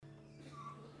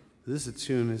This is a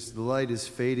tune as the light is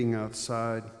fading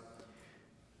outside.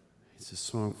 It's a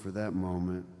song for that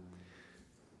moment.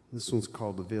 This one's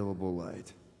called Available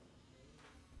Light.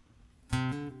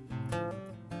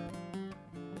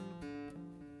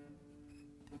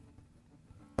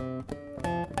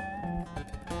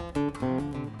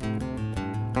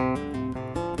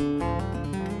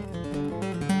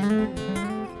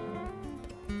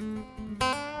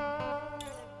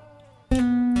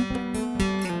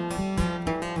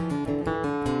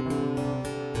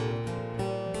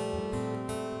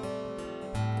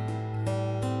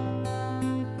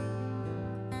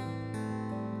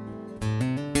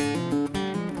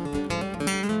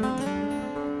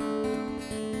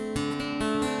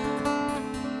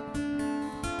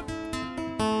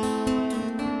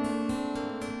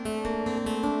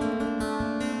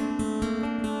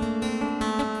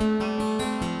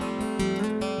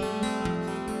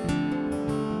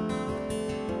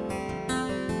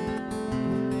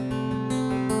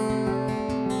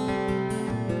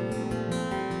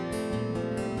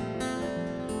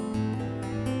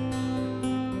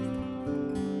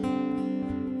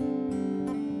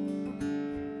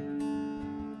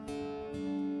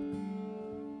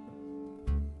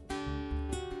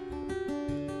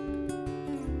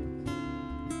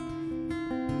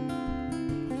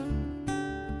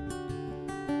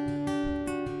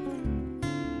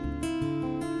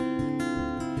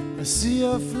 I see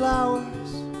your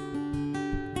flowers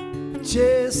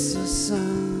chase the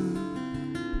sun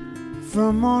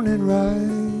from morning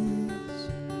rise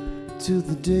till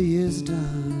the day is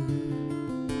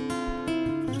done.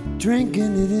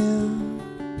 Drinking it in,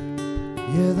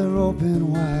 yeah, they're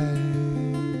open wide,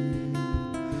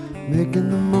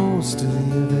 making the most of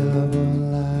the available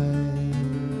light.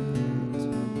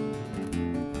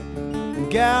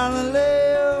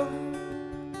 Galileo,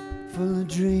 full of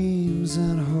dreams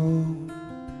and hope,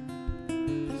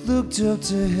 looked up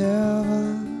to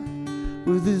heaven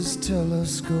with his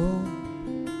telescope.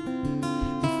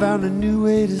 He found a new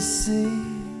way to see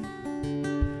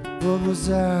what was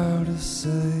out of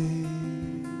sight,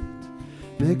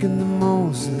 making the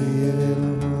most of the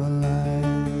available light.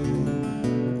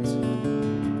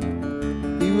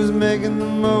 He was making the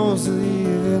most of the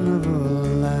available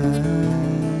light.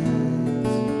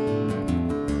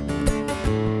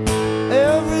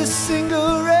 Every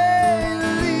single ray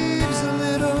leaves a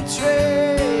little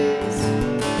trace.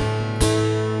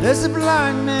 There's a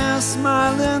blind man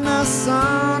smiling, the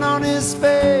sun on his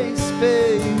face,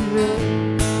 baby.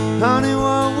 Honey,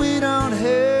 what we don't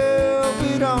have,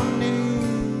 we don't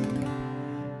need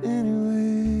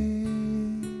anyway.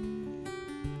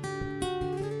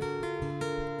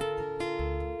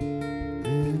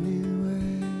 Anyway.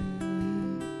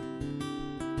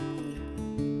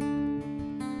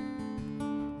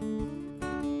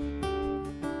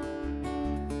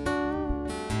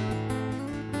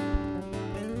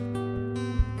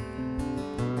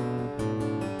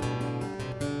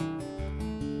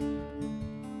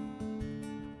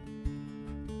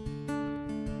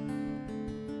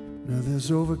 Now there's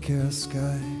overcast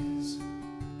skies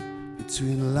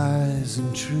between lies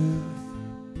and truth,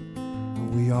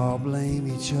 and we all blame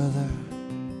each other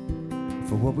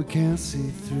for what we can't see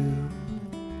through.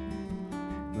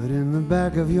 But in the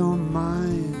back of your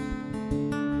mind,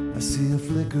 I see a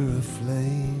flicker of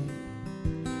flame.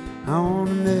 I want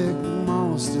to make the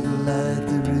most of the light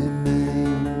that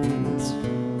remains.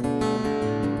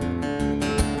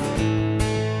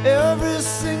 Every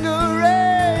single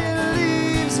ray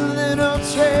leaves a little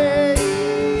trace.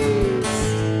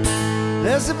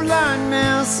 There's a blind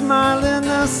man smiling,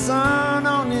 the sun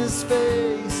on his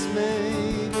face,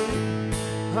 maybe.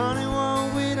 Honey,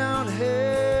 what we don't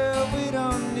have, we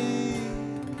don't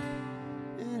need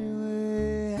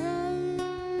anyway.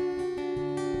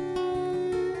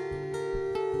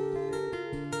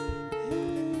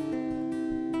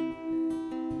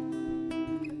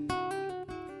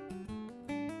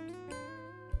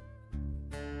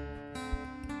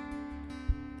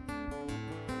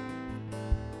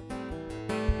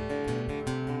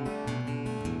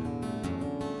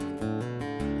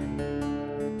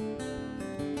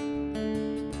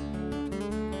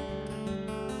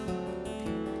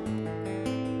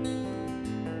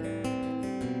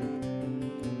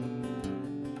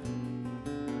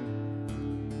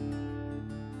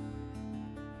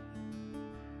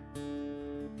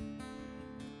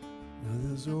 Now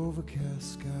there's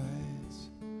overcast skies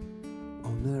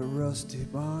on that rusty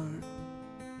barn,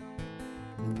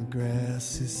 and the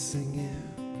grass is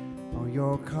singing on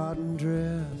your cotton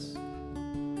dress.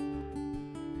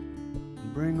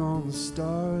 Bring on the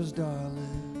stars,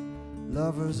 darling,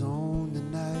 lovers on the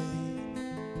night.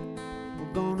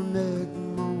 We're gonna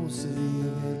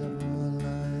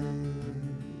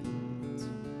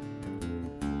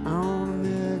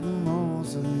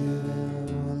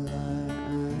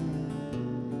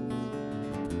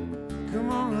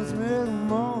little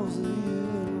more's a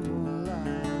little lie.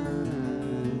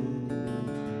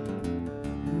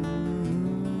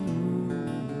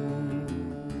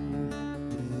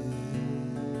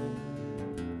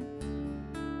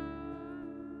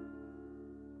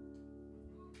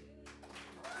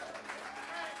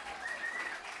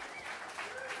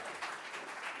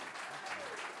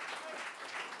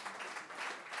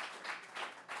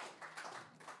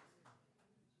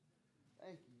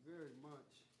 Thank you very much.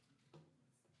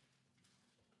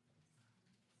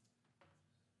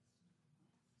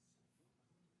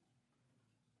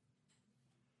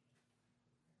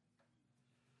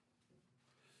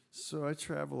 So I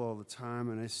travel all the time,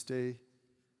 and I stay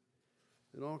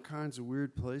in all kinds of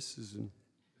weird places. And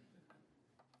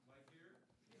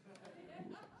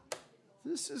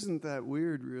this isn't that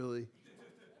weird, really.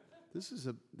 This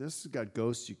has got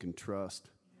ghosts you can trust.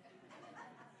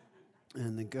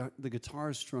 And the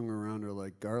guitars strung around are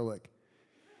like garlic,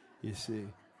 you see.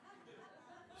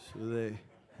 So they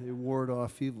ward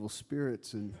off evil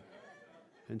spirits, and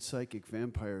psychic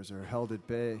vampires are held at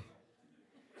bay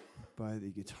by the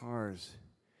guitars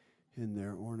in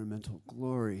their ornamental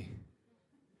glory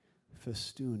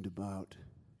festooned about.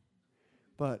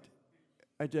 But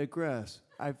I digress.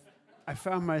 I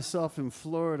found myself in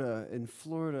Florida, and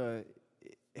Florida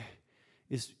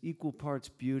is equal parts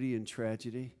beauty and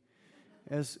tragedy,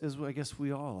 as I guess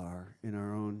we all are in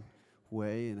our own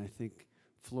way, and I think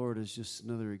Florida is just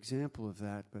another example of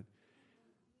that. But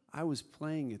I was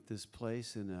playing at this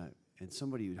place, and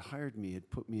somebody who'd hired me had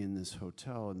put me in this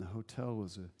hotel, and the hotel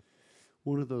was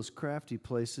one of those crafty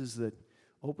places that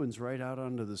opens right out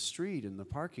onto the street in the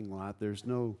parking lot. There's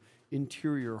no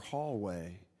interior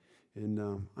hallway, and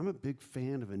I'm a big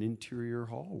fan of an interior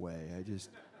hallway.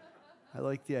 I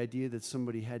like the idea that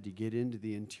somebody had to get into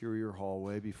the interior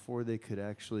hallway before they could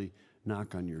actually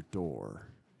knock on your door.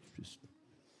 Just,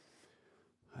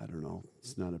 I don't know,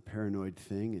 it's not a paranoid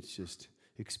thing, it's just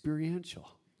experiential.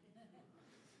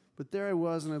 But there I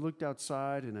was, and I looked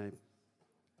outside, and it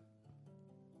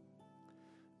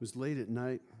was late at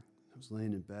night. I was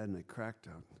laying in bed, and I cracked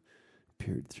out,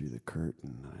 peered through the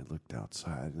curtain, and I looked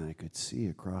outside, and I could see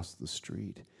across the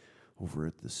street over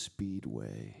at the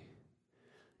Speedway.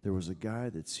 There was a guy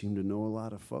that seemed to know a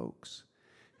lot of folks,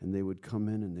 and they would come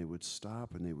in, and they would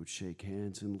stop, and they would shake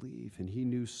hands and leave, and he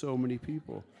knew so many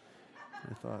people.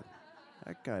 I thought,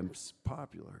 that guy's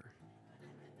popular.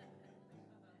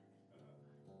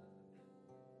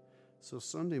 So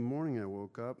Sunday morning I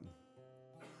woke up,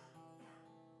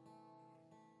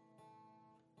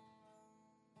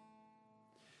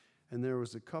 and there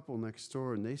was a couple next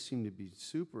door, and they seemed to be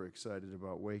super excited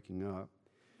about waking up,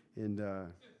 and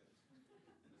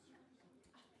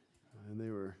they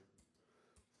were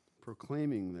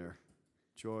proclaiming their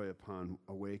joy upon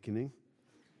awakening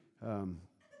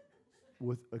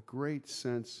with a great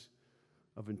sense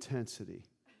of intensity.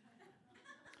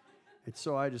 And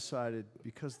so I decided,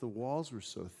 because the walls were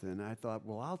so thin, I thought,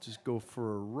 well, I'll just go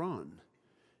for a run.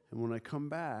 And when I come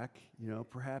back,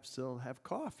 perhaps they'll have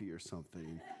coffee or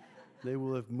something. They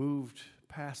will have moved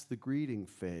past the greeting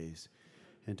phase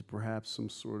into perhaps some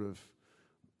sort of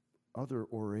other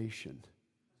oration,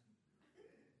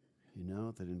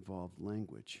 that involved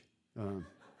language.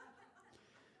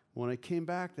 When I came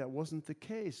back, that wasn't the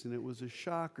case, and it was a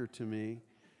shocker to me.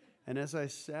 And as I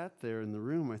sat there in the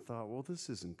room, I thought, well, this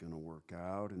isn't going to work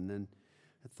out. And then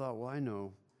I thought, well, I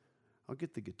know, I'll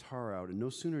get the guitar out. And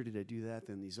no sooner did I do that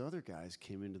than these other guys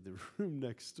came into the room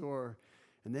next door,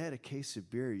 and they had a case of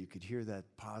beer. You could hear that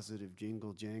positive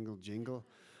jingle, jangle, jingle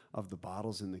of the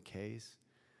bottles in the case.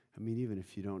 I mean, even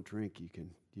if you don't drink, you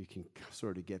can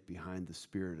sort of get behind the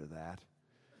spirit of that.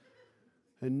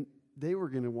 And they were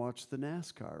going to watch the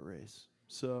NASCAR race.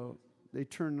 So they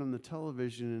turned on the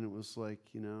television, and it was like,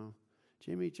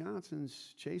 Jamie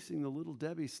Johnson's chasing the Little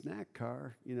Debbie snack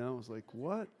car. I was like,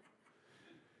 what?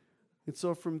 And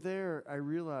so from there, I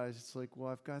realized it's like, well,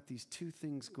 I've got these two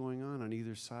things going on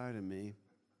either side of me.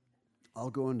 I'll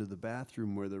go into the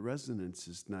bathroom where the resonance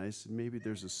is nice, and maybe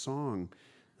there's a song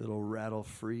that'll rattle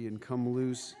free and come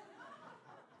loose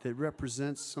that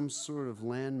represents some sort of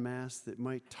landmass that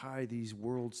might tie these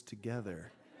worlds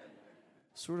together.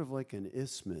 Sort of like an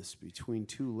isthmus between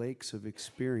two lakes of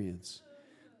experience.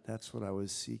 That's what I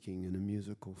was seeking in a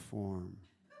musical form.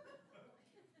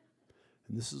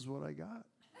 And this is what I got.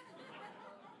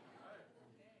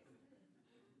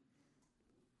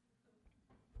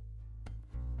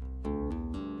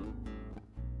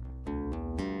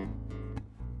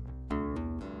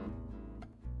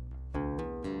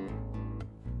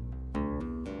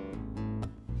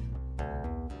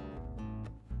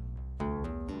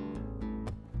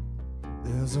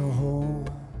 There's a hole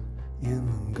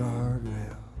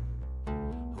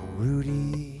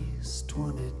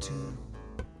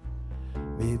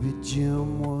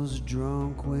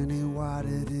drunk when he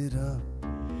wadded it up.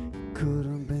 It could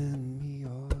have been me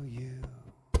or you.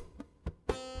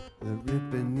 The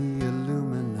rip in the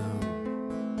aluminum,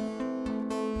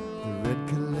 the red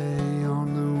clay on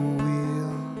the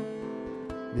wheel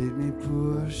made me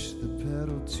push the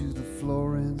pedal to the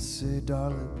floor and say,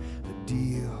 darling, a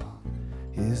deal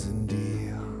is a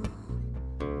deal.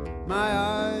 My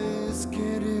eyes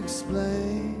can't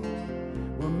explain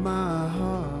what my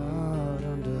heart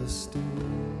understands.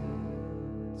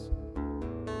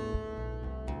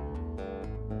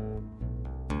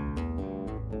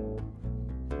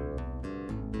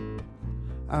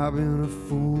 I've been a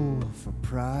fool for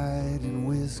pride and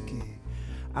whiskey.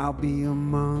 I'll be a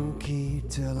monkey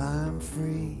till I'm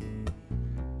free.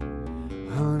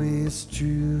 Honey, it's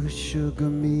true, sugar,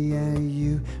 me and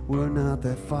you, we're not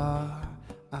that far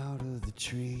out of the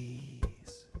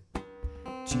trees.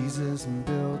 Jesus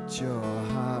built your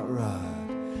hot rod.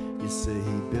 You say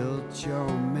he built your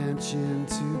mansion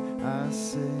too. I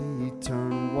say he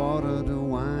turned water to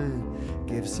wine,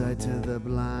 gave sight to the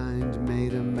blind,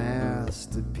 made a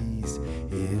masterpiece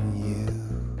in you.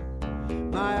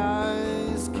 My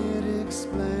eyes can't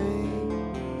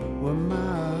explain what my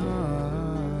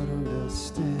heart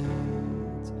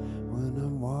understands when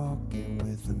I'm walking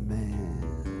with a man.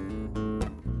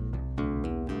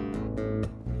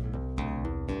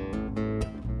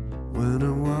 When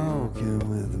I'm walking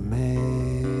with a man.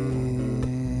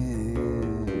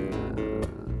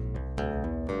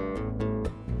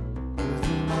 With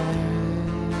a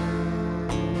man.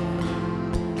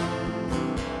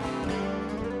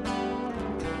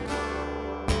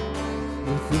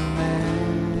 With a man.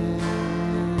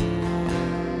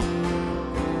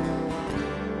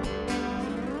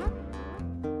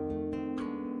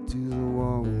 Do the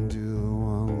walk, do the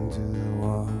walk, do the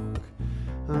walk.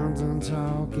 I'm done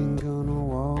talking, gonna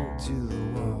walk to the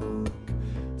walk.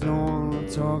 Don't wanna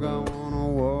talk, I wanna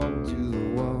walk to the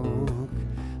walk.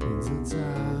 I'm done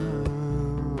talking.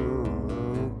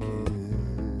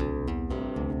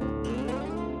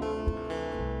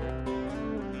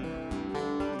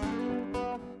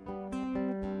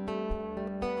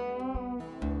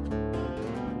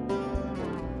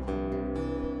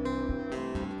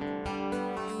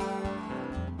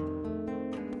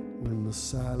 When the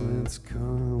silence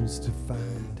comes to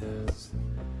find us,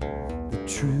 the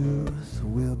truth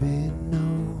will be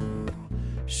known.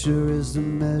 Sure as the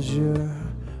measure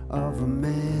of a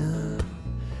man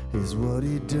is what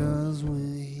he does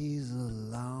when he's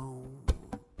alone.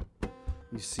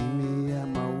 You see me at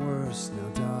my worst now,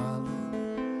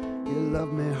 darling. You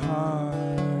loved me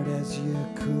hard as you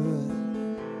could.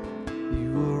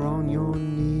 You were on your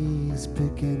knees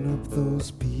picking up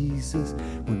those pieces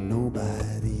when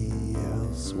nobody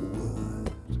else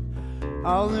would.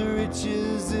 All the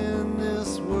riches in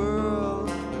this world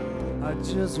are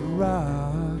just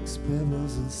rocks,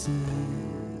 pebbles, and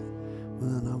sand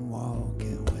when I'm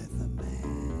walking with a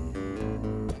man.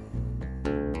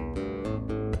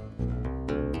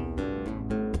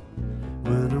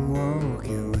 When I'm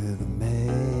walking with a man.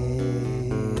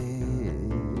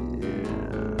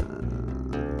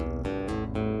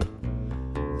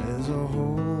 There's a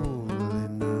hole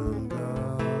in the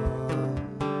garden.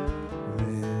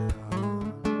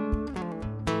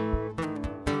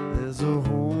 There's a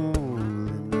hole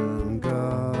in the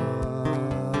garden.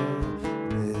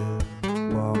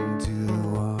 Walk to the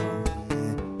wall.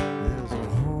 There's a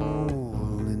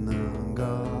hole in the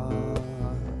garden.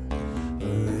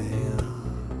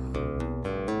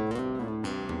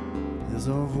 There's a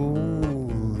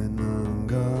hole in the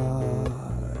garden.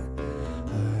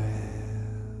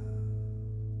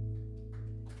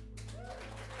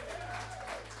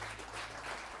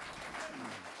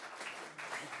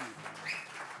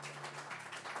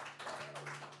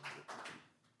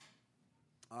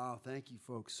 Oh, thank you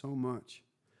folks so much.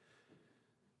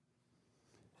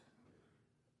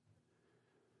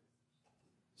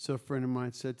 So a friend of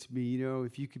mine said to me, you know,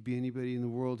 if you could be anybody in the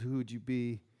world, who would you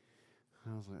be?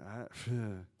 I was like,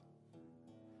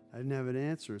 I didn't have an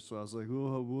answer, so I was like,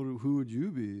 well, who would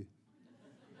you be?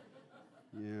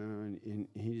 You know, and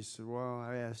he just said, well,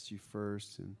 I asked you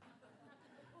first. And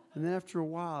then after a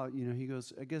while, you know, he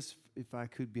goes, I guess if I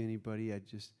could be anybody,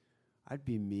 I'd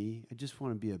be me. I just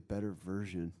want to be a better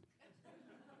version.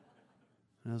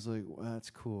 And I was like, well, that's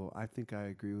cool. I think I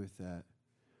agree with that.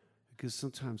 Because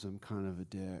sometimes I'm kind of a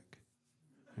dick.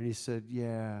 And he said,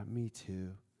 yeah, me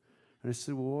too. And I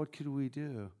said, well, what could we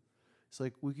do? It's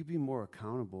like, we could be more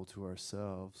accountable to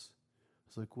ourselves. I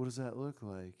was like, what does that look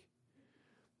like?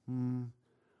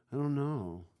 I don't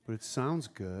know, but it sounds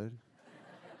good.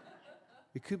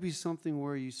 It could be something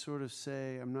where you sort of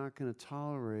say, I'm not going to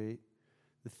tolerate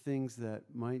the things that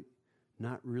might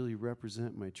not really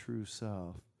represent my true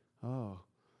self. Oh,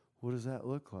 what does that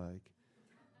look like?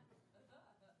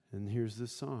 And here's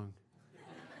this song.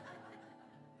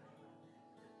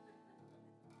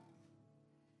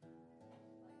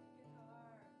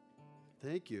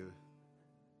 Thank you.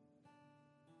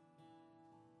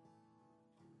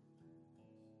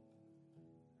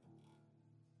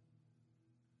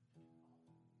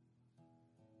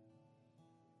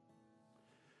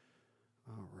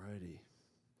 All righty.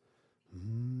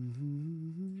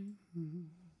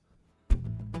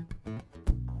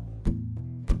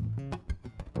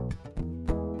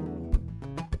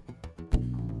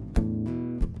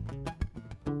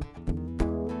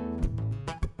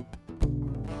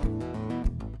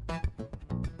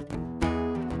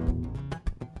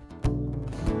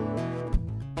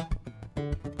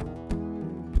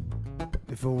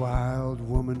 If a wild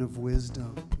woman of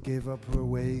wisdom gave up her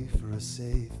way for a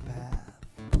safe path,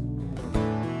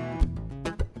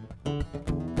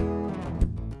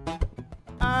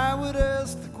 I would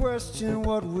ask the question,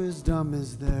 what wisdom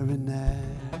is there in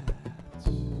that?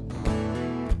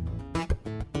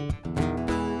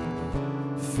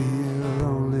 Fear,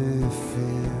 only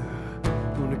fear,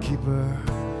 gonna keep her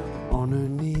on her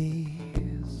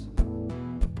knees.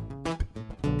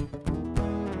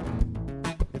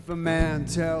 If a man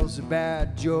tells a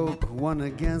bad joke, one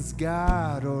against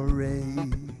God or race,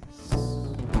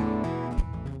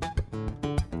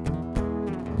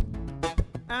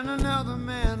 and another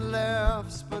man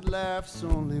laughs, but laughs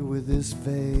only with his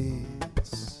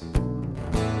face,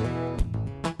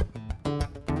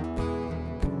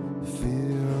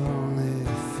 fear, only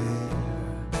fear,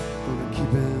 gonna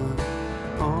keep him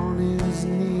on his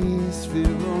knees. Fear,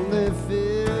 only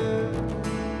fear,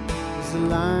 there's a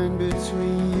line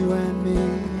between you and me.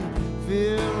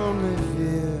 Fear, only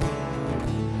fear,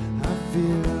 I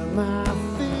fear my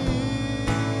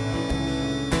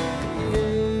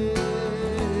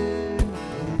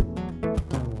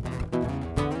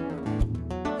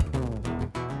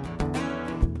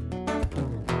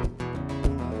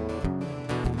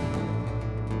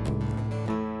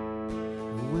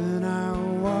when I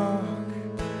walk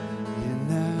in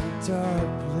that dark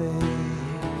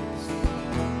place,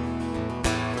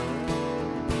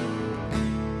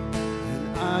 and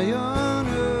I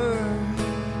unearth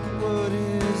what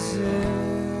is there.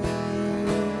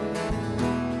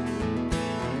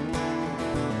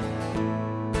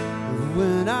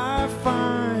 When I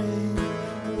find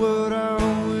what I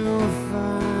will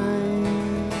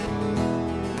find,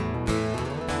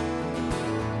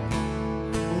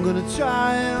 I'm gonna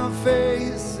try and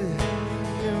face it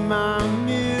in my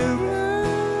mirror.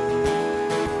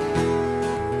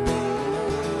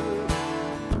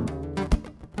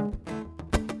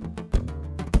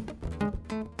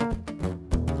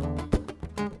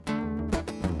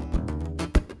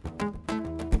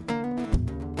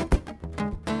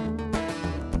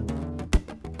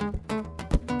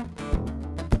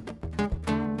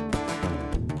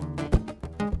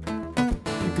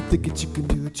 You can think it, you can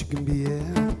do it, you can be it.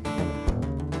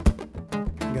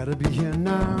 Gotta be here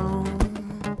now.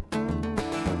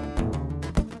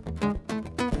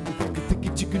 If you can think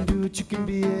it, you can do it, you can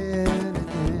be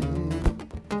anything.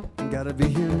 Gotta be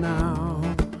here now.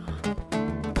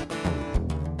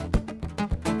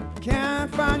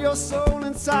 Can't find your soul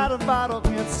inside a bottle.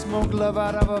 Can't smoke love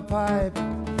out of a pipe.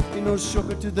 Ain't no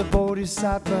sugar to the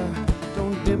bodhisattva.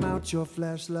 Don't dim out your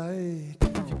flashlight.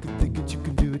 If you can think it, you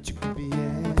can do it, you can be it.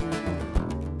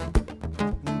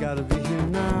 Gotta be here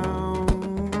now.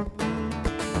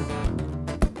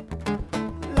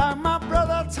 Like my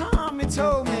brother Tommy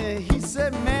told me, he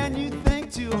said, man, you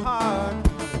think too hard.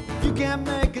 You can't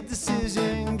make a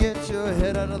decision, get your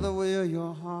head out of the way of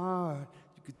your heart.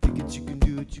 You can think it, you can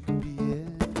do it, you can be it.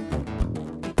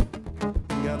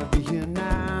 You gotta be here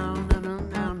now,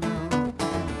 now.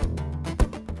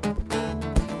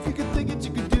 If you can think it,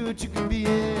 you can do it, you can be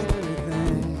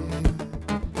anything.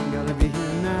 You gotta be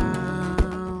here now.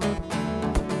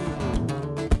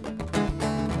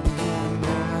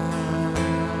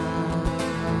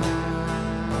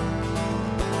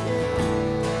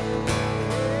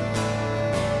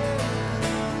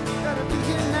 Gotta be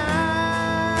here now.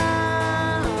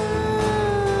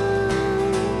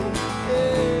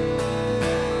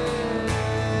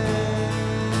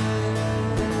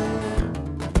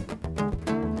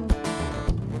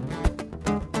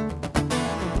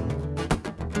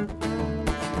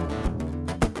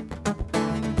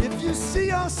 If you see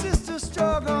your sister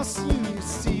struggle,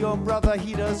 see your brother,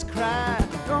 he does cry.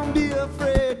 Don't be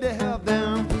afraid to help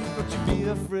them, but you be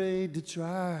afraid to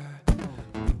try.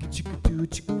 Think it, you can do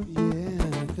it, you can be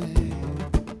anything.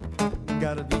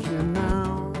 Gotta be here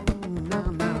now, now,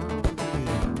 now.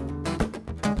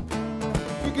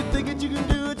 You can think it, you can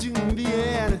do it, you can be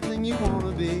anything you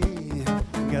wanna be.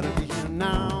 Gotta be here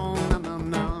now, now, now,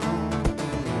 now.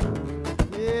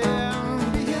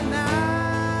 Yeah, be here now,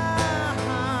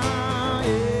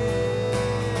 yeah,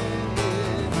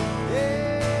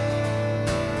 yeah.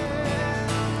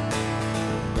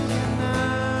 Be here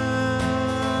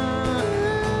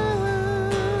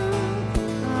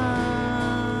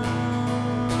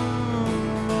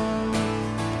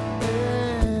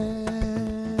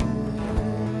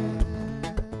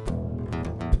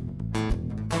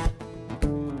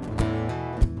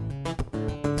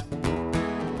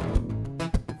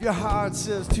Your heart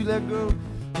says to let go,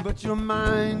 but your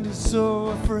mind is so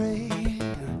afraid.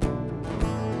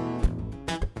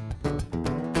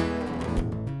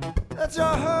 Let your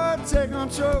heart take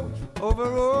control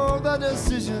over all the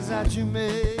decisions that you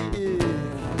made.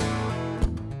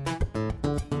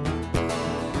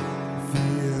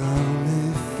 Fear,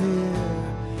 only fear,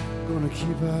 gonna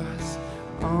keep us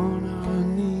on our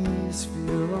knees.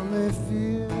 Fear, only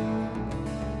fear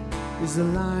is the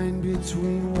line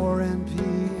between war and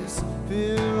peace.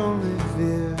 Fear, only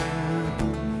fear.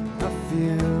 I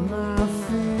fear my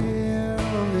fear,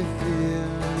 only fear.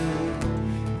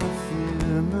 I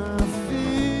fear my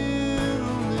fear,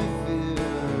 only fear.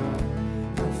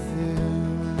 I fear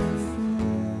my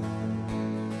fear.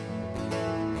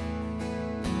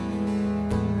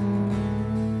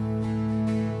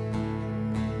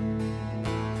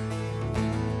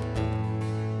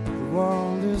 The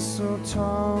wall is so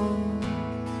tall,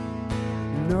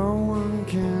 no one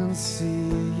can see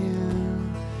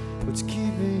in what's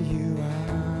keeping you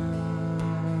out.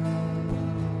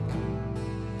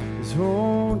 It's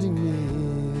holding me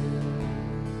in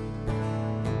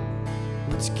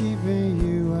what's keeping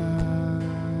you out.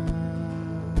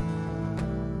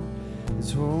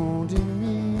 It's holding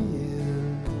me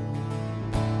in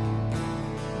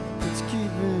what's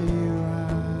keeping you out.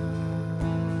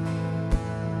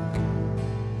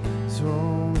 It's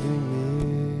holding me.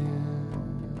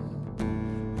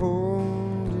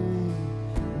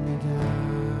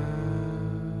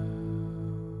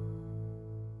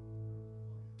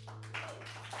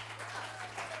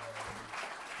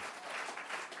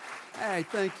 Hey,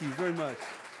 thank you very much.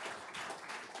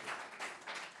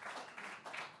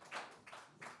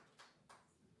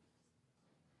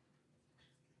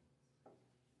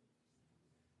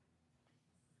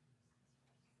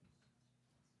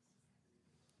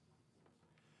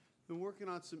 Been working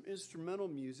on some instrumental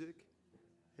music,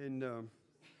 and I'll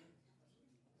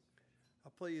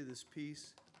play you this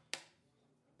piece.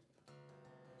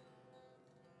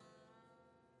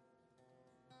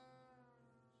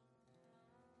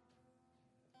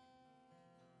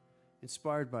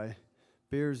 Inspired by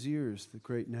Bears Ears, the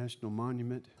great national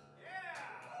monument.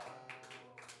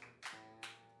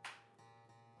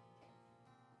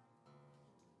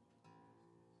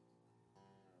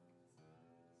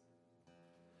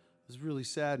 I was really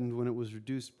saddened when it was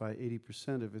reduced by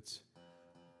 80% of its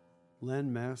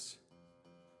landmass.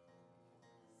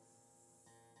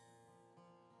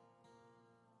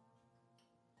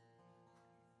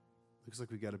 Looks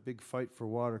like we got a big fight for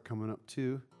water coming up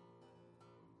too.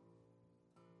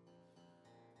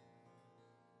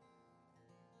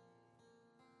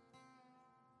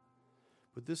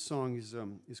 But this song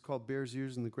is called Bears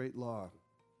Ears and the Great Law.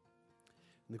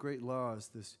 And the Great Law is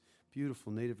this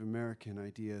beautiful Native American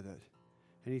idea that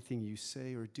anything you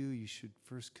say or do, you should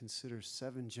first consider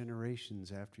 7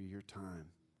 generations after your time.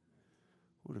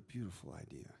 What a beautiful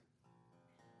idea.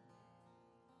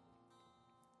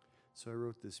 So I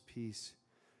wrote this piece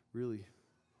really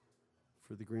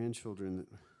for the grandchildren that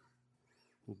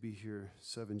will be here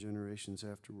 7 generations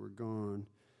after we're gone,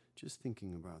 just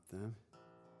thinking about them.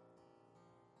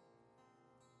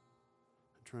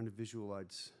 I'm trying to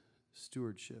visualize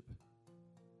stewardship.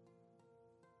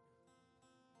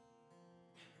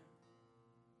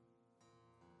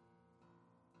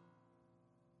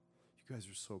 You guys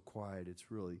are so quiet. It's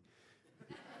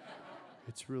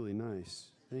really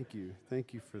nice. Thank you.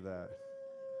 Thank you for that.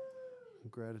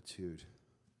 Gratitude.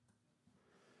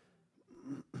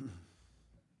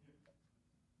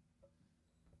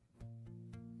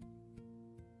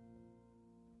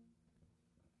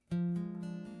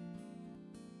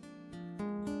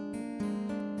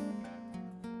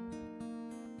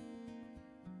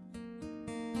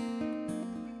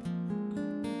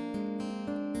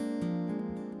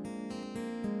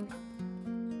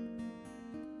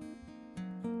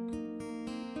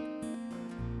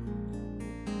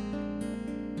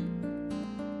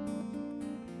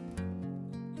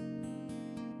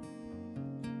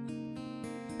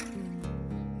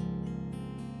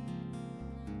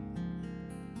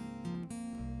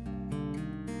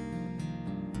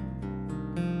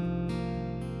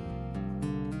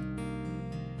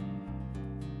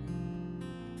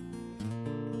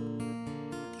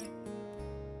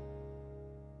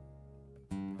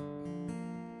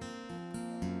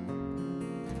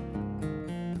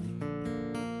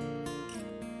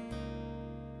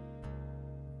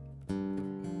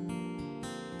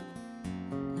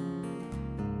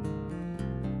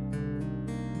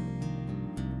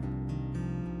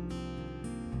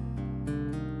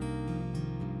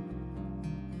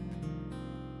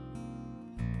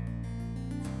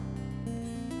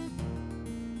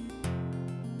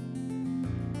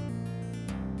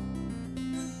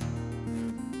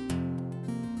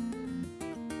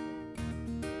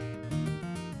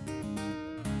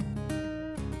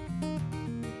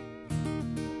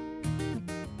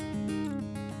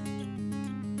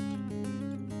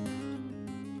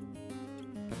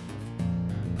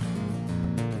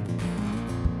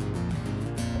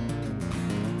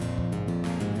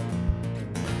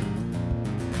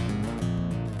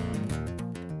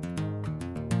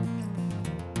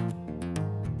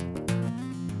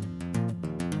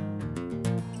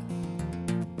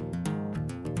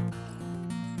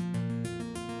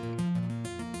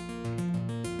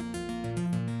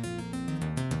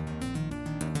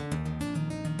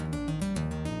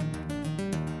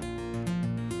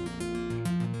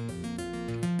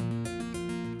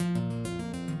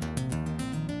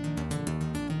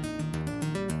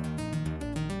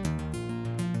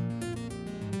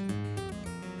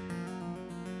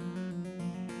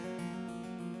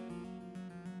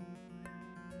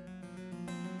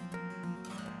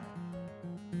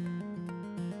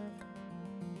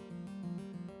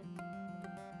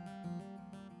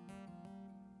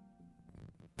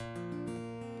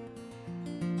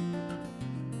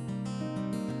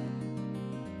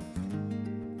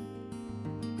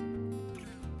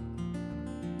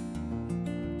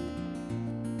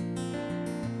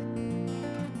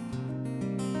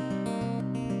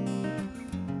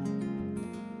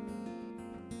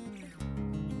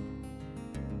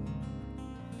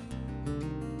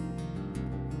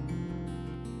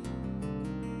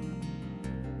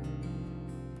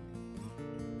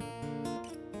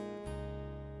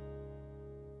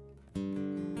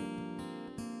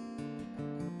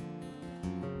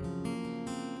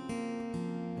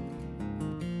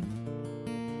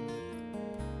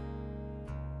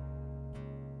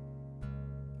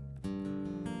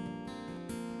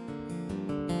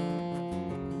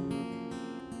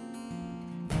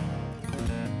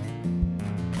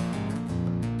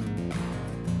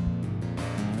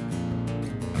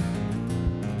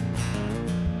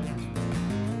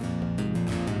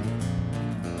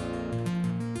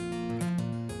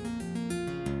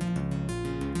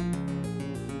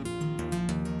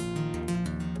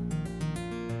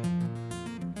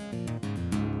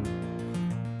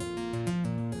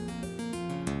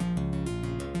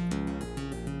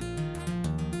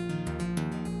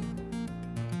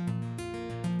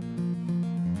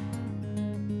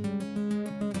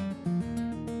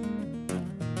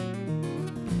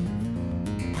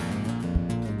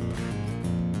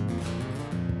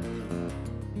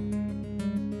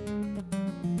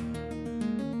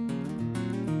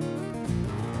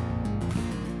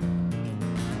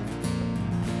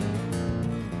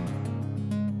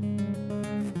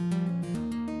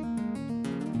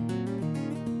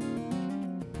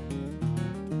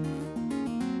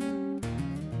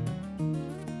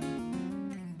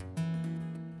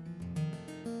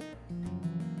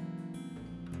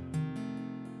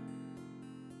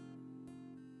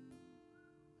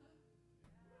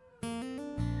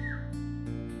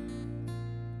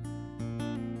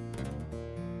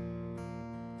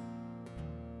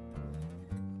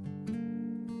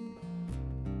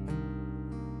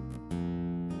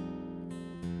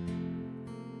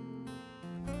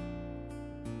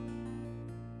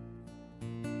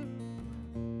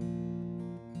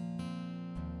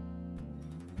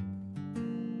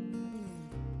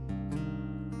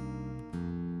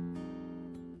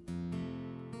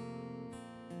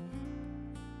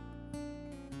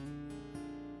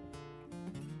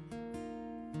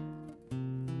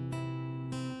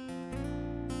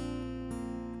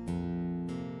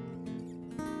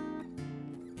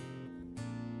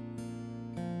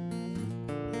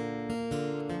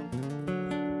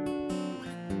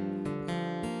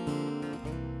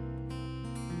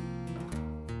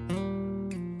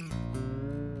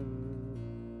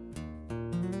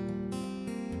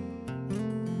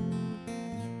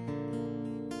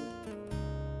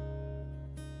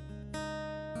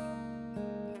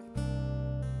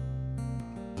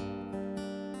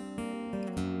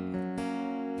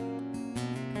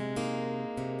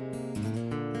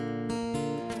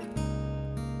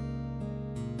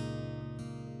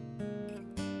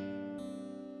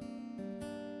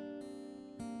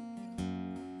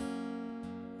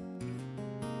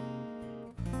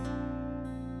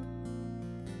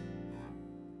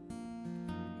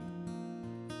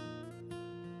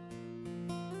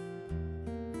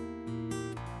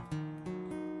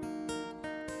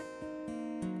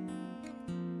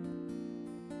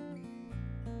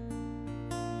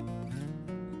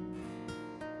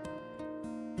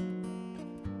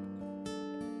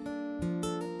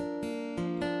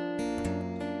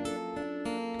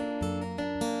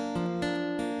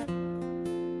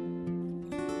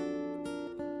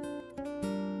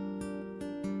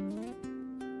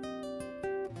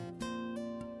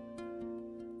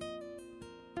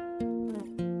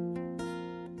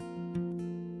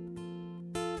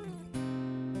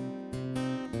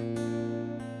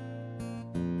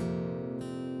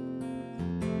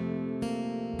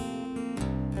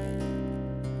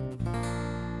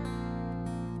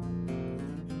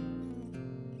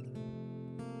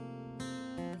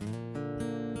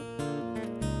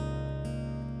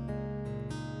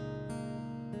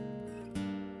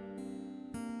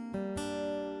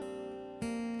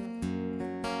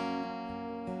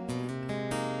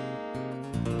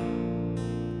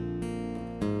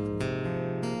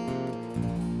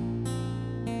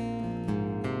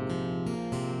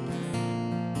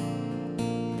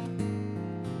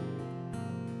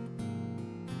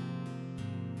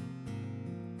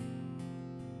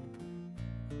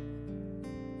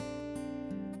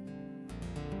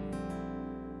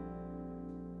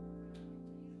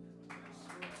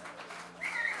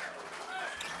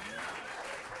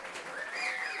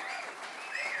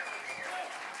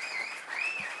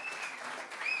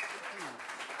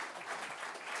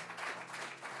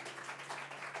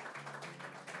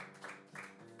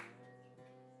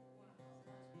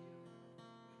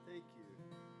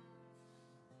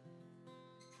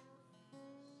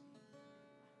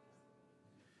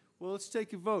 Well, let's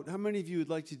take a vote. How many of you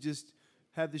would like to just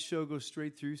have the show go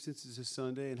straight through since it's a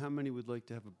Sunday, and how many would like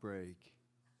to have a break?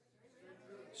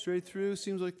 Straight through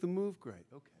seems like the move. Great.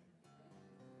 Okay.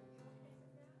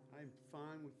 I'm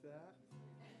fine with that.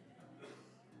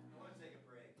 I want to take a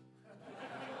break.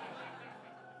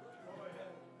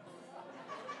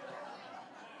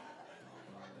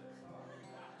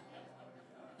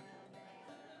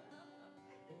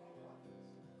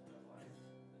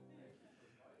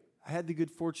 I had the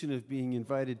good fortune of being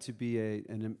invited to be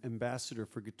an ambassador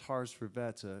for Guitars for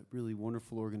Vets, a really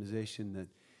wonderful organization that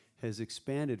has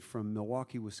expanded from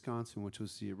Milwaukee, Wisconsin, which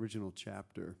was the original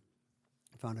chapter,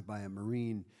 founded by a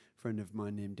Marine friend of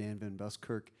mine named Dan Van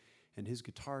Buskirk and his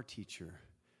guitar teacher.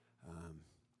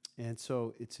 And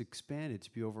so it's expanded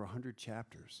to be over 100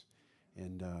 chapters.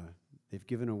 And they've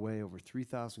given away over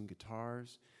 3,000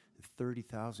 guitars,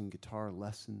 30,000 guitar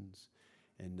lessons.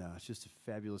 And it's just a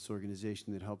fabulous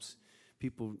organization that helps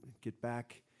people get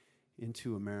back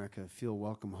into America, feel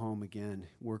welcome home again,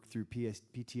 work through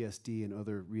PTSD and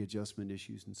other readjustment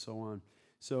issues and so on.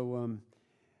 So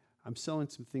I'm selling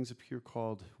some things up here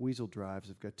called Weasel Drives.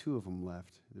 I've got 2 of them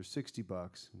left. They're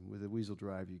 $60. And with a Weasel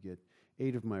Drive, you get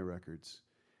 8 of my records,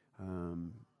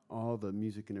 all the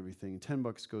music and everything. And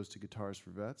 $10 goes to Guitars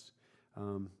for Vets.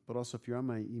 But also, if you're on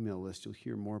my email list, you'll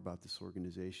hear more about this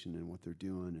organization and what they're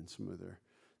doing and some of the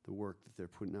work that they're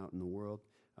putting out in the world.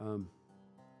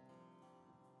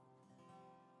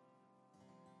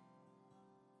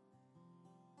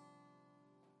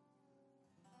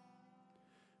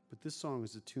 But this song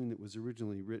is a tune that was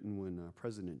originally written when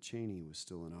President Cheney was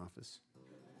still in office.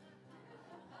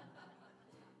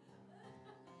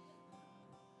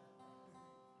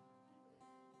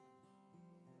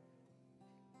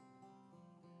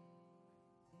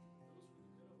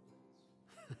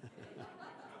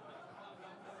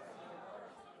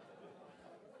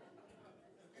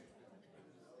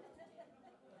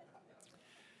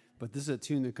 But this is a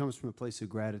tune that comes from a place of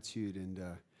gratitude, and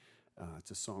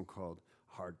it's a song called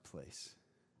Hard Place.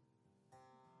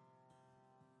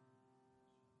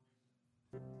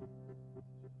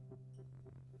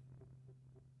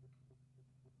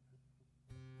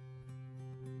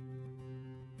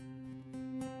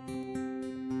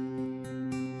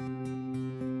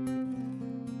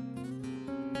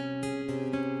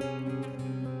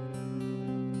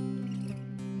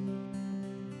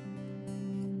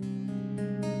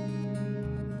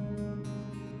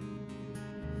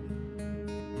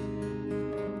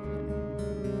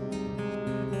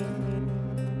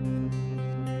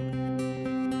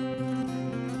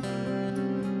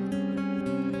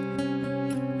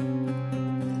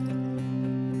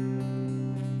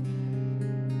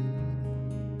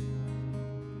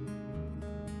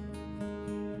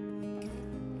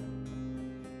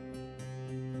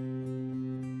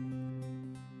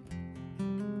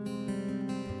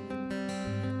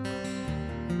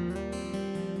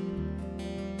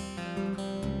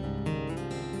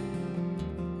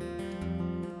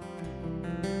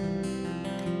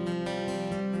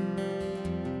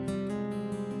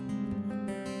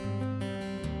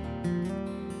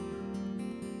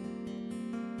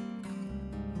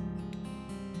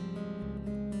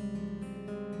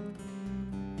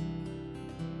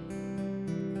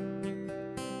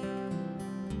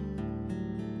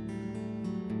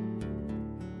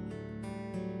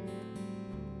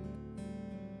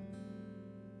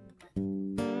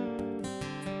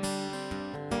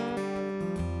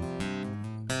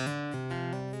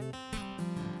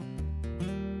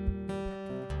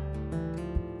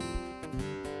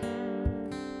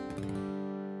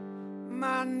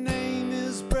 My name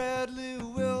is Bradley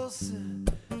Wilson.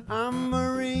 I'm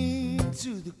Marine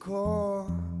to the core.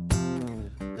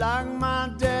 Like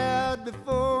my dad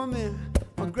before me,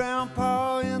 my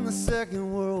grandpa in the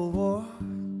Second World War.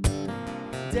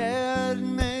 Dad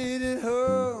made it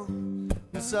home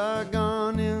in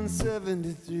Saigon in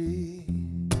 '73.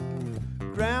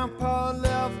 Grandpa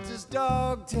left his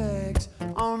dog tags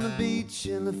on the beach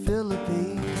in the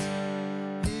Philippines.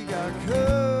 He got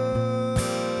cut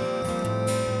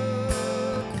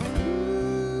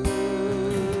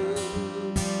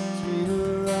between a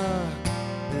rock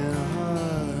and a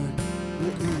hard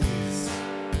place.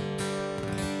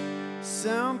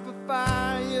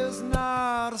 Simplify is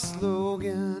not a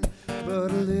slogan,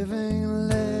 but a living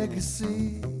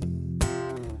legacy.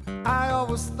 I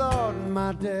always thought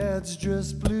my dad's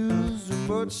dress blues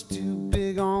were much too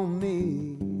big on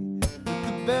me. But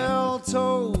the bell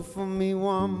tolled for me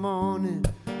one morning,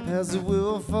 as it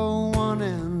will for one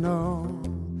and all.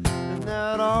 And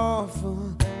that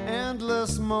awful,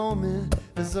 endless moment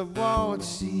as I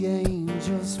watch the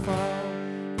angels fall.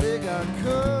 They got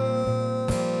cut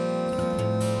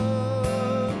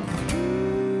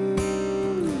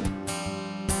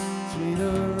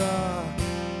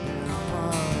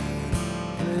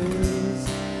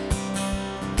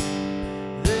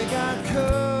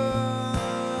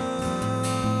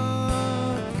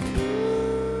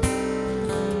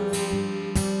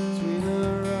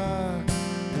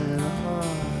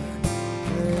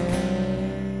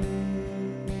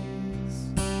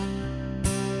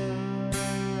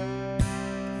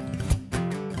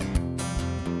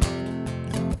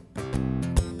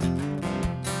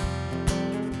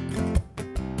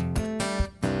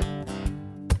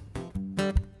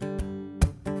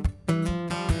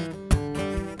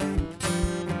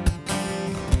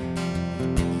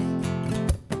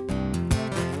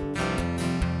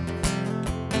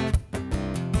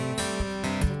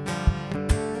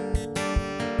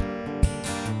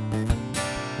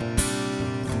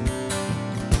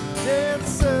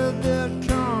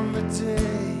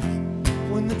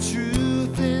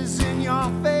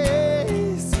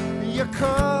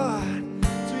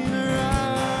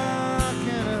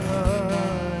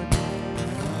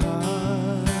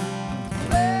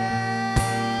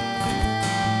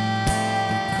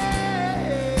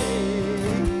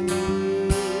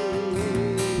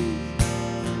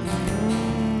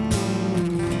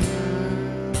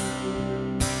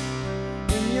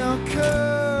will come.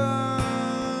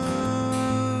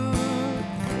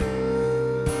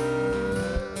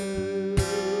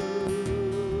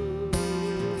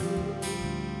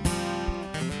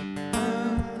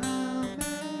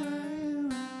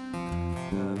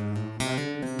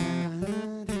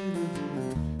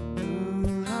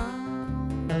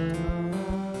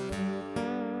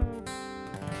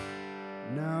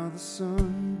 Now the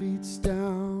sun beats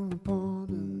down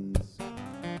upon us,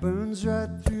 burns right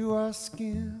through our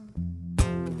skin.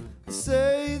 They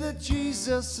say that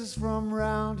Jesus is from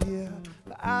round here,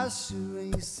 but I sure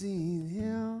ain't seen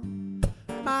him.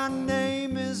 My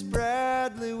name is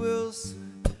Bradley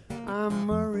Wilson, I'm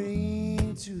a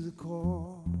Marine to the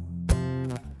core.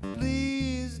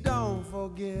 Please don't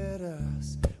forget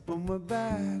us when we're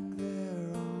back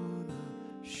there on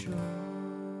the shore.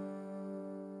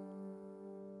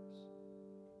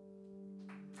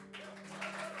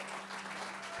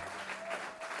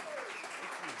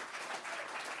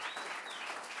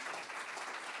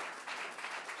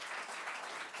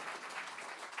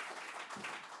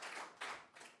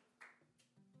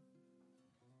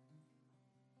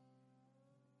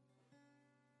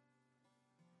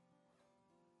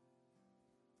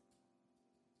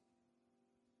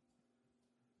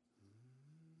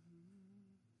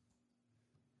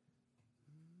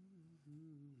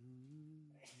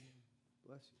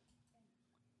 Bless you.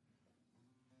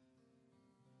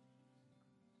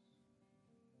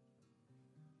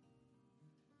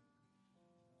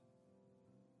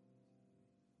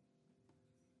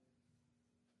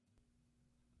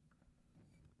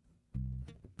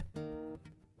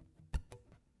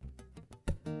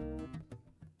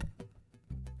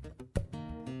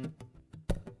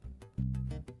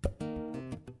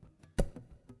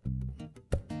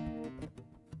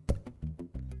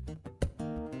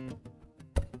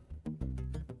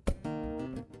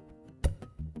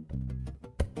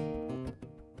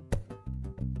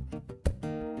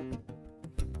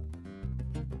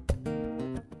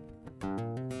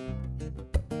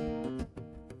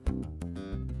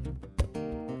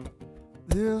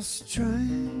 This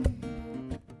train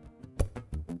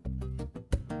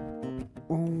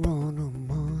won't run on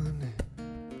Monday.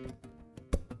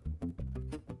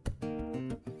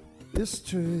 This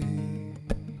train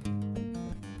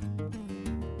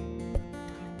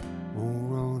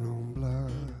won't run on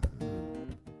blood.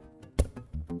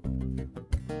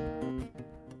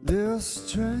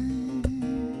 This train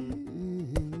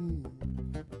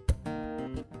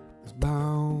is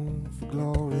bound for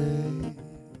glory.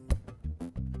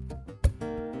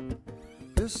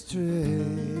 This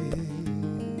train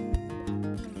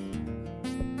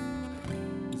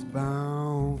is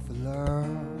bound for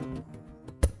love.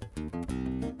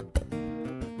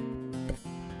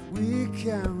 We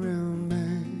can't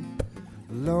remain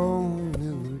alone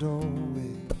in the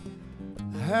doorway,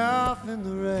 half in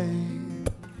the rain,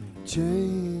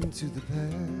 chained to the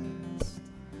past.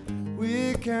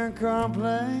 We can't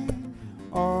complain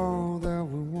all that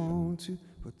we want to,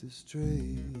 but this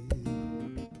train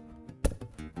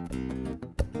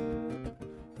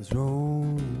is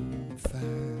rolling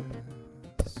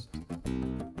fast.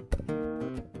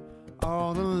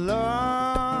 All the love,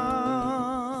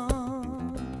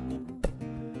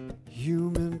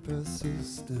 human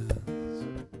persistence,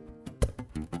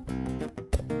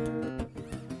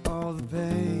 all the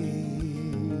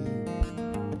pain,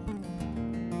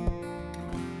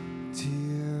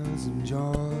 tears and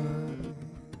joy.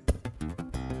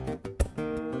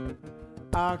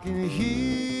 I can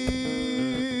hear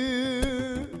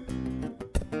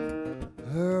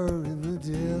her in the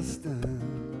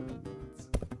distance,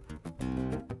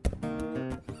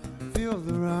 feel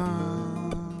the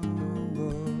rumble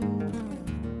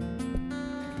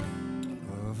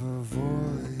of her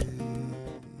voice.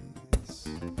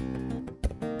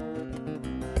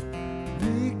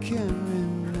 We can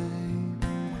remain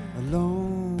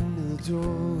alone in the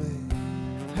doorway,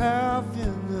 half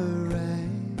in the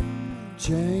rain,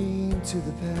 chained to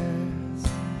the past.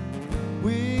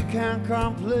 We can't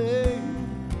complain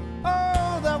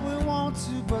all that we want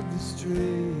to, but this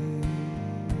train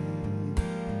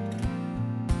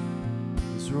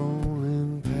is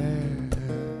rolling past.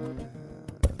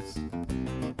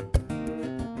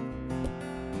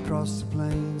 Across the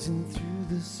plains and through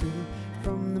the sea,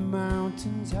 from the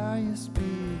mountains highest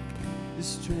peak,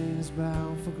 this train is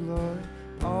bound for glory.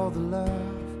 All the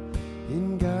love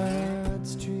in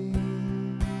God's tree.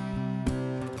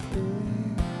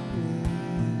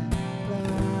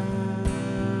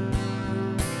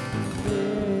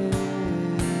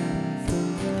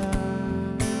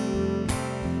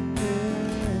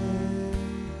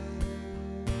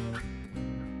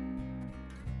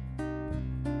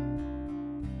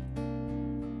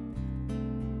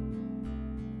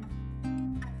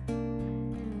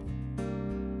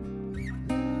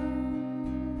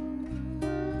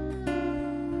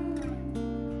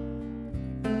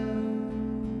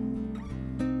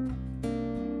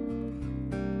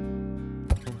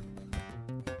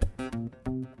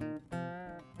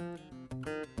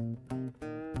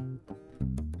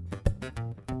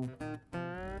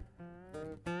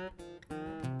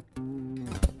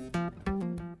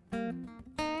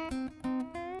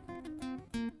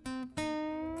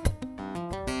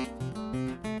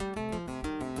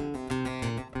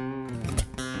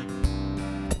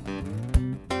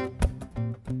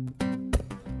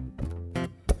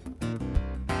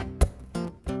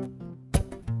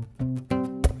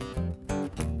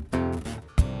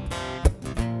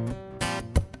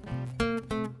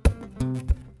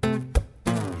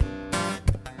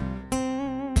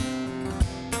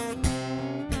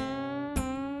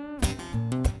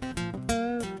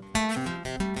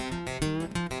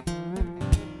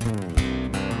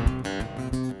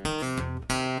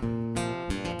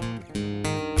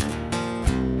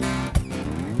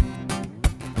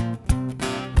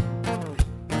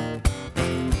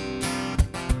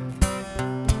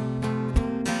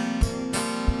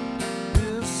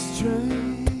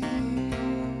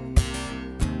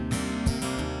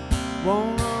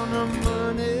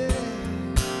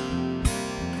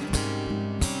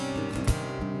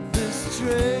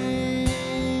 train,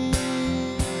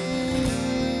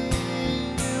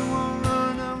 it won't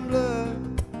run on blood.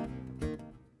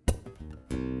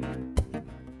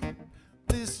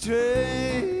 This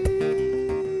train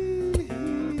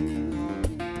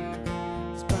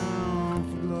is bound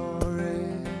for glory.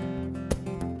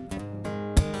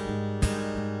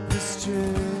 This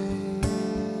train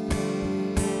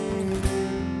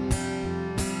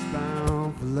is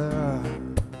bound for love.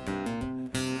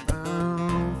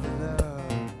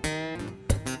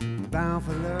 Bound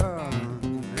for love.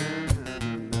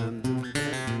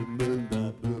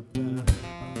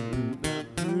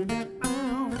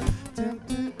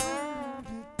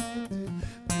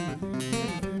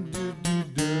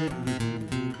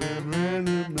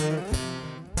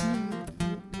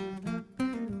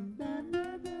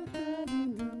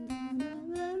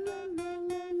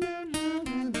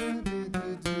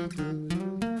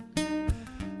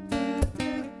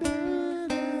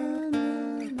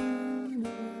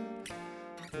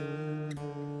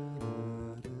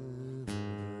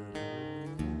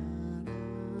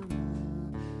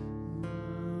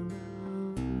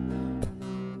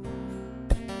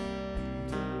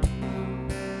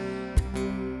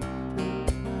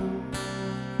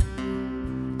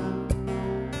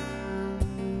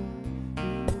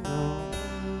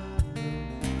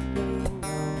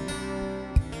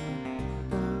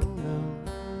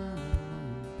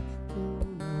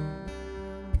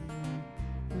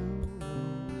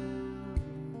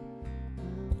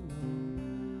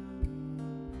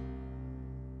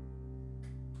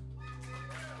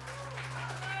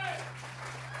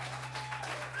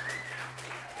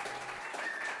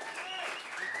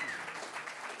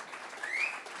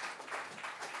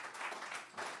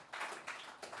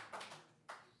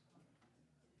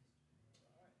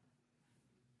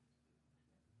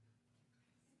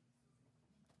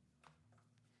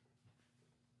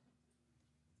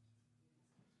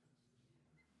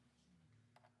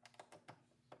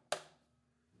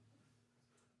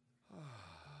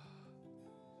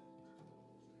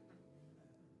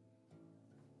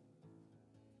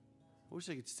 I wish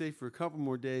I could stay for a couple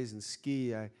more days and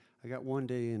ski. I got one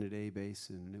day in at A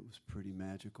Basin, and it was pretty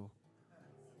magical.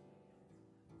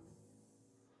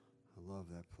 I love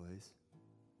that place.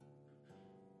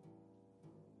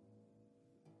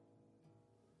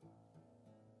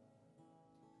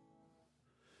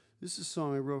 This is a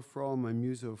song I wrote for all my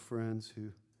muso friends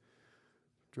who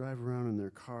drive around in their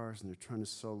cars and they're trying to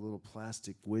sell little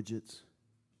plastic widgets.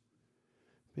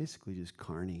 Basically just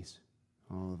carnies,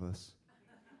 all of us.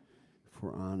 If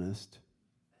we're honest,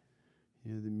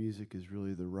 you know, the music is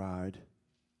really the ride.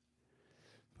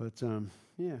 But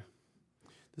yeah,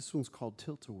 this one's called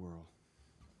Tilt-A-Whirl.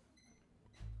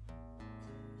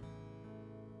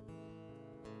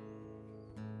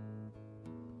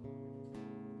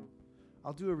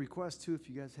 I'll do a request too if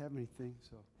you guys have anything.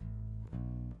 So.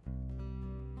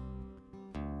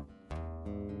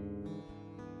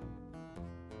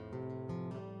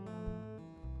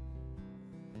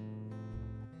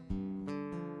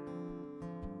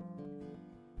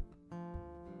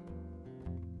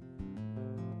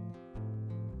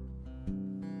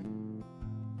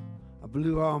 I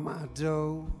blew all my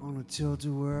dough on a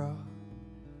tilt-a-whirl.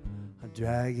 I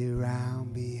drag it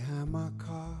around behind my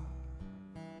car.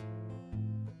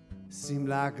 Seemed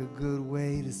like a good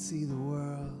way to see the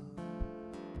world.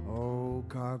 Old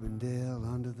Carbondale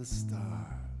under the stars.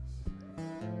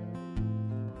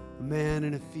 A man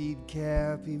in a feed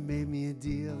cap, he made me a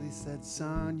deal. He said,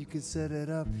 son, you can set it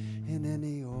up in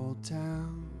any old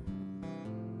town.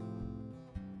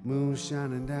 Moon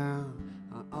shining down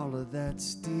on all of that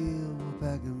steel will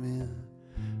pack 'em in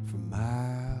for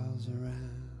miles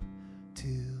around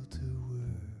Tilt-A-Whirl.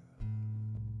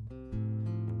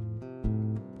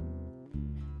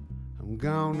 I'm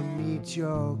gonna meet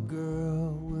your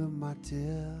girl with my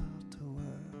Tilt-A-Whirl.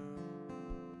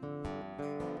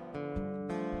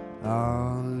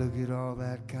 Oh, look at all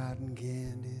that cotton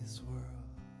candy swirl.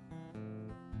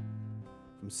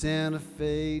 From Santa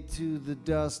Fe to the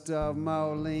dust of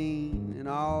Moline and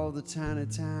all the tiny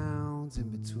towns in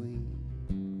between.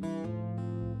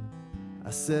 I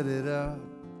set it up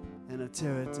and I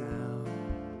tear it down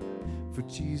for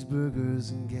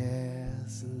cheeseburgers and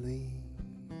gasoline.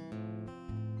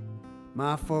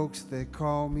 My folks, they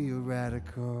call me a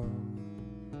radical.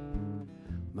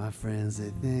 My friends, they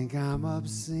think I'm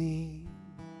obscene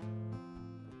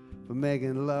for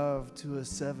making love to a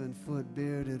 7-foot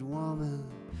bearded woman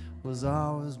was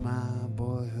always my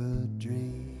boyhood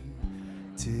dream.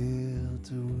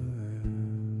 Tilt-A-Whirl.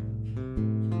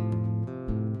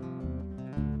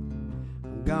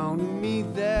 I'm gonna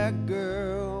meet that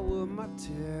girl with my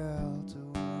Tilt-A-Whirl.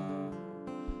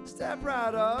 Step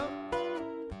right up.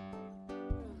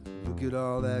 Look at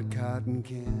all that cotton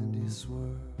candy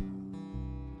swirl.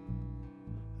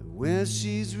 And when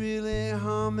she's really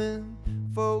humming,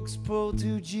 folks pull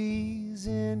 2 G's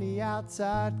in the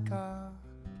outside car.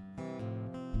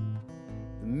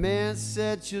 The man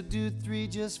said she'll do 3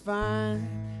 just fine,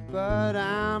 but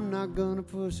I'm not gonna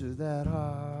push her that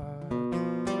hard.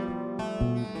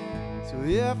 So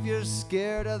if you're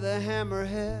scared of the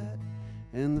hammerhead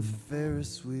and the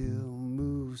Ferris wheel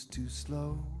moves too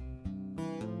slow,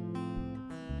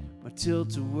 my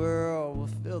tilt-a-whirl will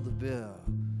fill the bill.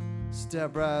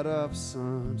 Step right up,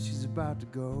 son, she's about to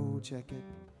go. Check it.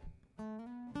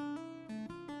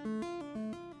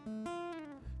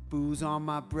 Booze on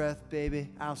my breath, baby,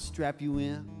 I'll strap you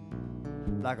in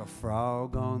like a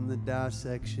frog on the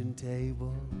dissection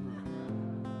table.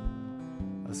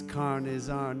 Us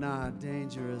carnies are not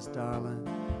dangerous, darling.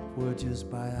 We're just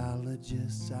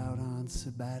biologists out on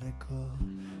sabbatical.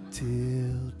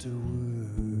 Tilt-a-whirl.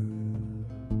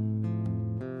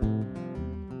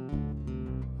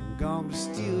 I'm gonna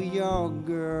steal your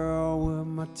girl with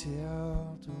my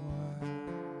tilt-a-whirl.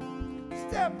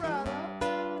 Step right up.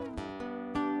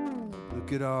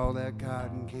 Look at all that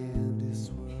cotton candy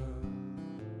swirl.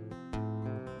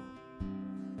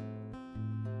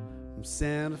 From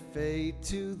Santa Fe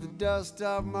to the dust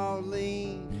of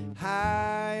Moline,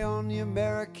 high on the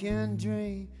American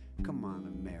dream. Come on,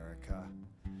 America.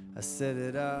 I set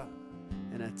it up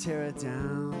and I tear it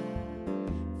down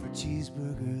for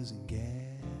cheeseburgers and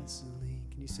gasoline.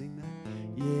 Can you sing that?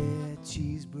 Yeah,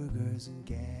 cheeseburgers and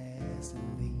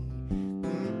gasoline.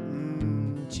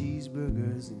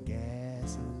 Cheeseburgers and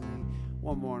gasoline.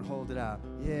 One more and hold it out.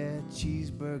 Yeah,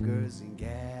 cheeseburgers and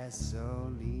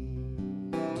gasoline.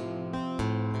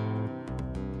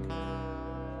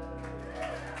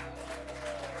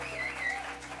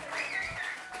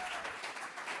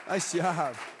 Nice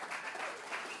job.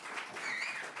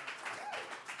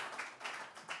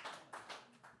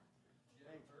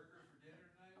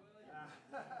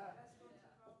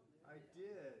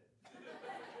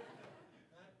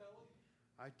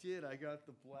 I did. I got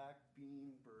the black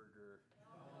bean burger.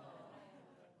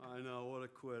 I know, what a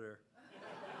quitter.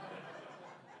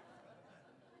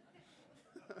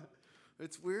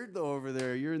 It's weird though over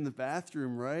there. You're in the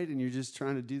bathroom, right? And you're just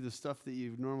trying to do the stuff that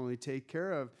you normally take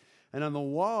care of. And on the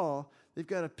wall, they've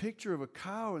got a picture of a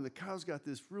cow, and the cow's got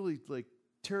this really like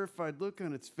terrified look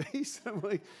on its face. I'm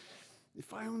like,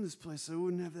 if I owned this place, I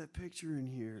wouldn't have that picture in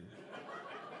here.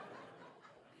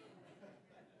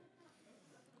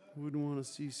 Wouldn't want to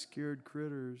see scared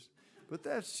critters. But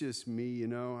that's just me, you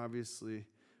know. Obviously,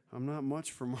 I'm not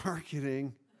much for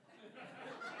marketing.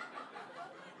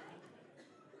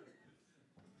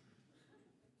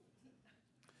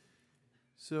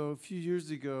 So a few years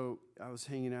ago, I was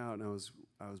hanging out and I was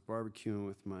barbecuing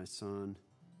with my son.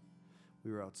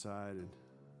 We were outside and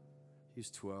he's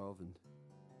 12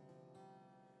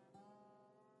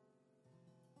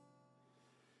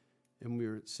 and we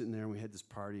were sitting there and we had this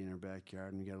party in our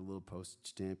backyard and we got a little postage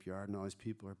stamp yard and all these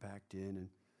people are packed in and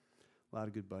a lot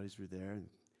of good buddies were there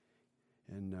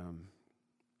and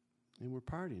we're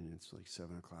partying and it's like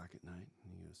 7 o'clock at night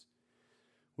and he goes,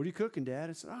 "What are you cooking, Dad?"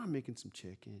 I said, "Oh, I'm making some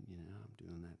chicken, you know, I'm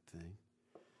doing that thing."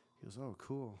 He goes, "Oh,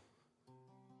 cool."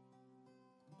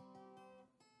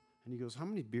 And he goes, "How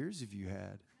many beers have you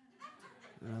had?"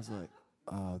 And I was like,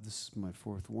 "This is my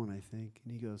 4th one, I think."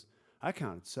 And he goes, "I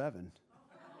counted 7.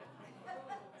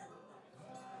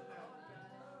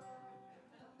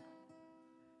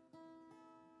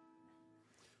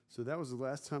 So that was the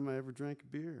last time I ever drank a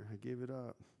beer. I gave it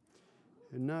up.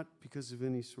 And not because of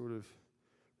any sort of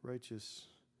righteous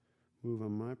move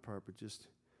on my part, but just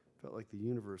felt like the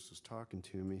universe was talking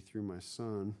to me through my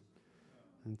son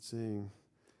and saying,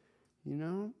 you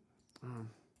know,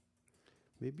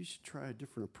 maybe you should try a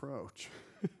different approach.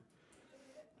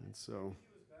 And so,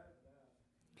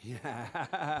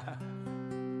 yeah.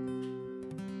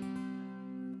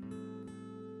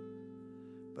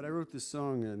 But I wrote this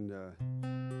song and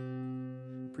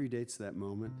predates that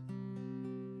moment.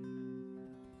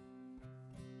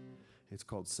 It's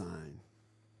called Sign.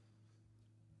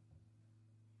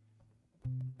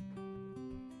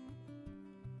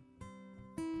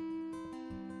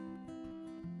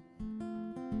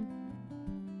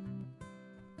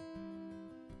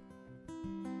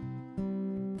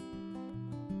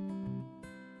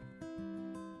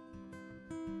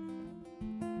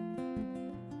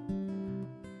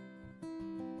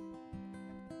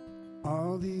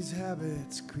 All these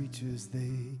habits creatures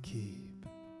they keep.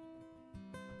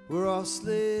 We're all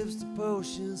slaves to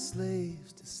potion,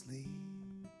 slaves to sleep.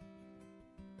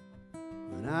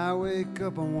 When I wake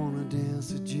up, I wanna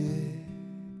dance a jig,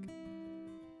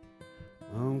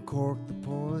 uncork the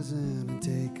poison and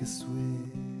take a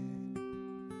swig.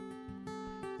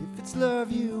 If it's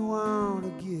love you want,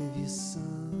 I'll give you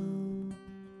some,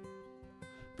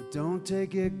 but don't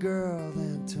take it, girl,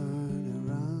 then turn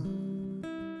around.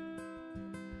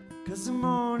 'Cause the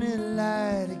morning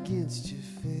light against your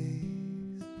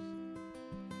face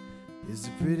is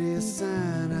the prettiest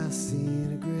sign I've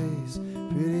seen of grace,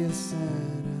 prettiest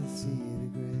sign I've seen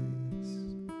of grace.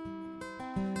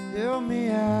 Help me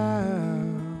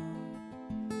out,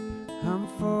 I'm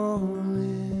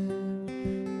falling,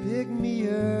 pick me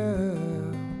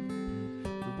up,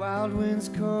 the wild wind's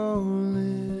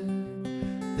calling,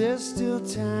 there's still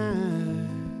time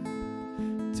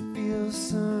to feel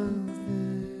something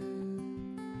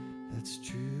that's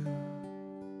true.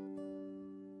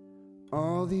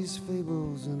 All these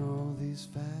fables and all these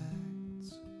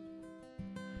facts,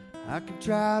 I could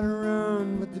try to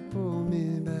run, but they pull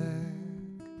me back.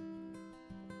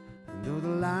 I know the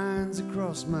lines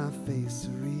across my face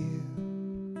are real.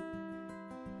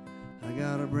 I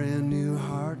got a brand new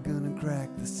heart, gonna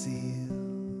crack the seal.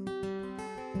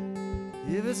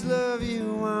 If it's love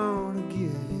you want, I'll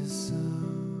give you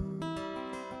some,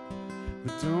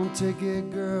 but don't take it,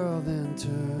 girl, then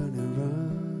turn and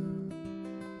run.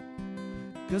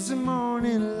 'Cause the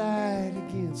morning light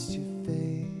against your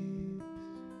face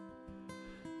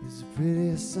is the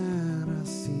prettiest sign I've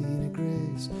seen of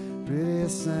grace,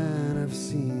 prettiest sign I've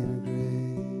seen of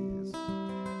grace.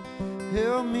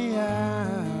 Help me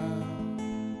out,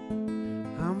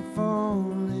 I'm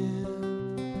falling,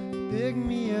 pick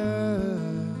me up,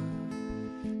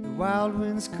 the wild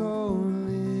wind's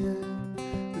calling,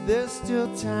 but there's still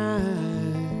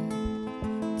time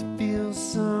to feel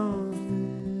something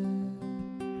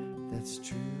that's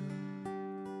true.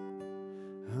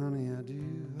 Honey, I do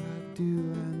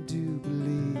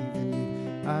believe in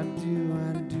you. I do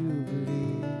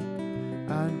believe,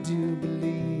 I do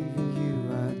believe in you.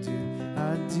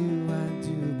 I do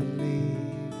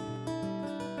believe.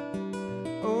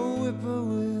 Oh,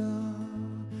 whippoorwill,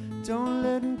 don't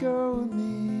let go of me.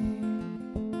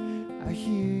 I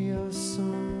hear your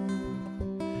song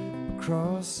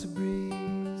across the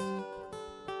breeze.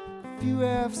 Few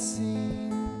have seen,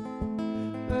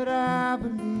 but I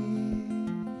believe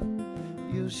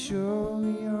you'll show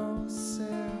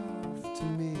yourself to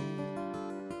me.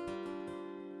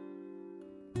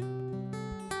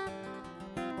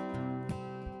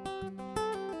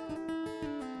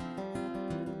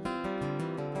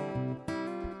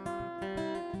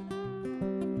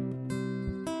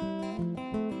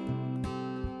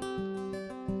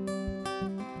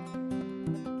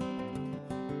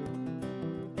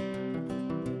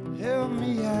 Help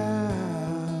me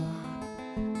out,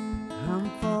 I'm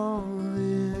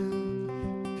falling,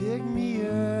 pick me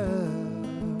up,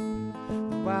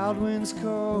 the wild wind's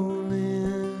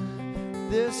calling,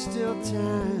 there's still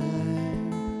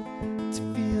time to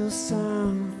feel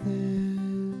something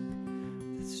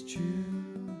that's true.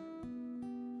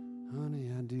 Honey,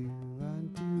 I do believe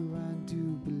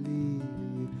in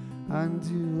you. I do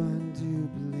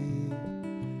believe,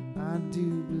 I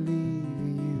do believe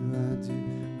in you.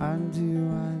 I do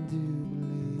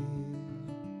believe.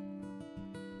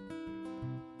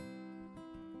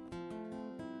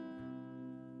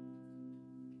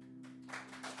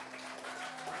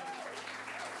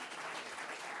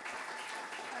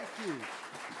 Thank you.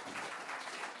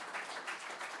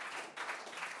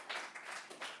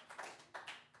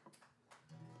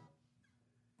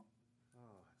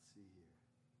 Oh, let's see here.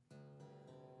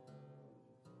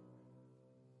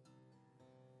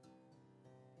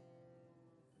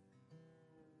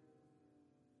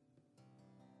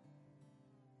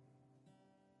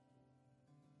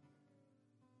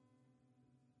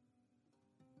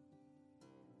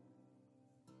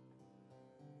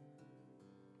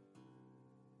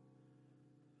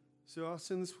 So I'll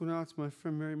send this one out to my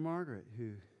friend Mary Margaret,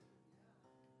 who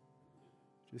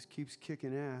just keeps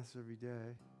kicking ass every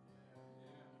day.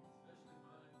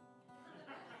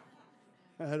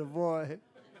 Attaboy.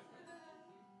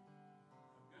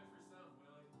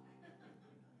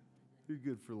 You're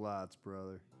good for lots,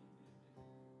 brother.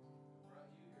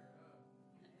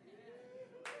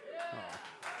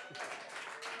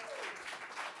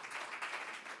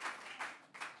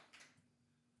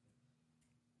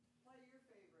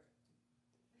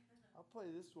 I'll play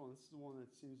this one. This is the one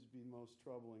that seems to be most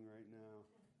troubling right now.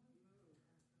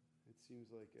 It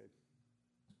seems like I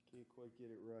can't quite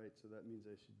get it right, so that means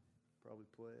I should probably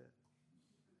play it.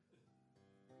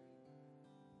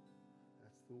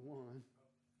 That's the one.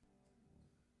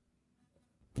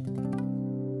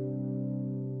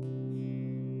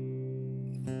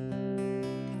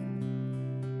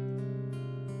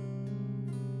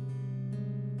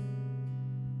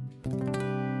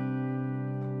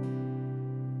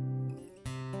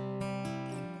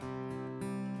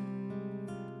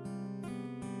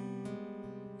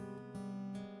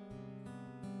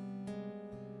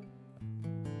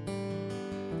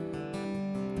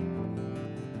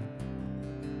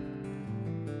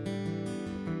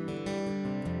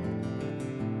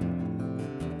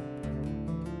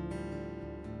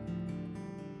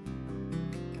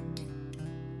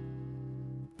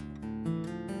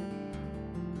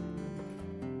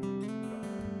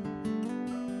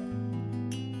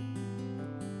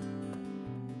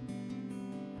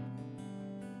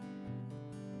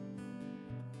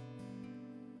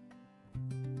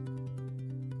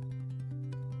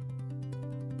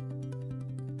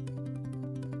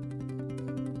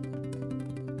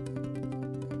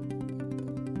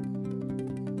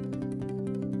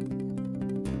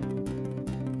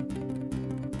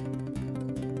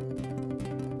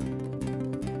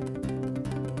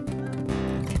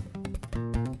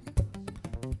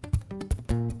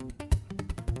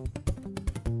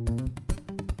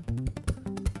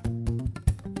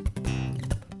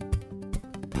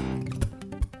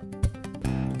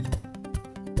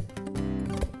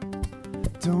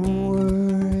 Don't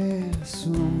worry so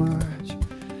much,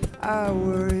 I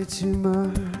worry too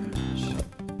much.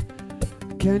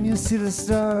 Can you see the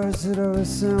stars that are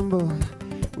assembled?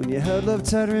 When you held up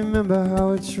tight, remember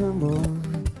how it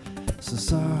trembled. So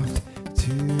soft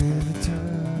to the touch.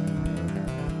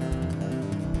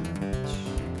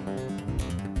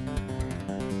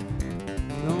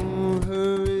 Don't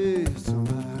hurry so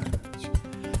much,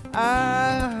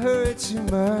 I hurry too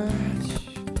much.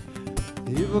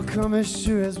 It will come as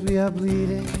sure as we are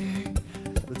bleeding.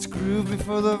 Let's groove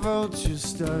before the vultures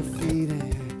start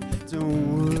feeding.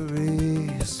 Don't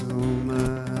worry so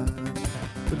much.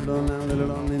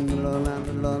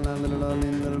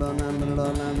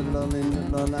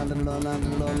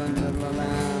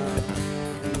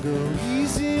 Go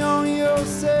easy on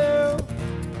yourself,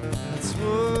 that's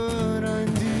what I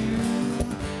do.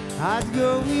 I'd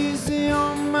go easy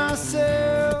on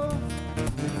myself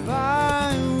if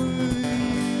I were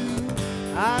you.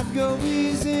 I'd go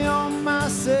easy on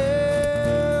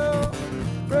myself,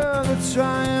 brother,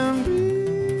 try and breathe.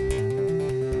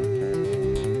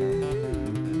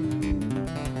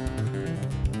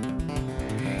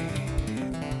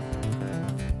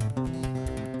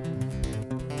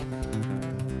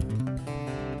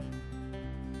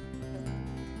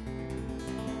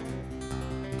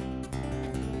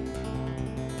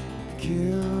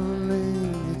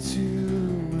 Killing the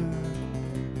tumor,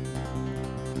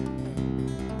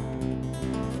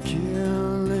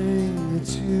 killing the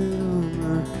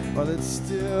tumor while it's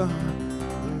still a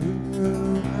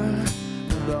rumor.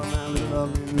 Go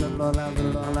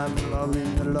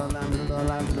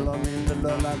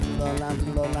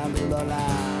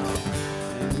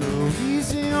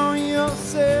easy on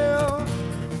yourself,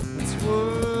 that's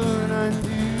what I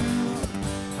do.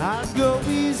 I'd go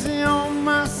easy on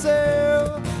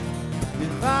myself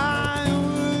if I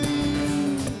were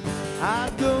you.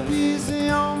 I'd go easy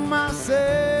on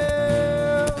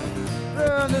myself,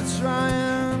 brother, try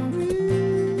and breathe.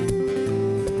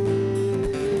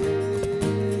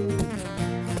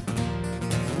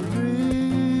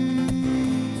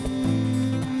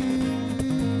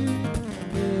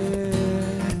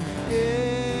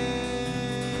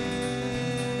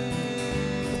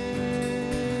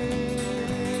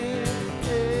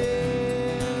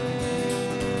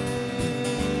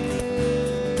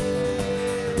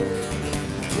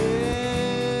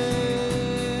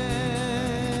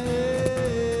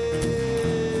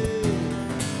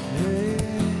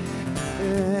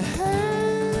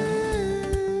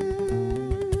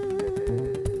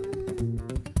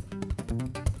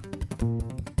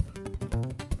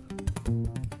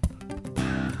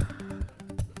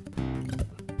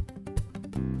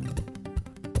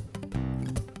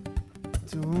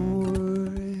 Don't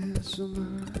worry so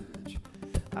much,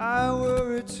 I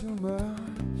worry too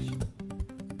much.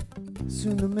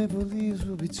 Soon the maple leaves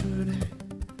will be turning,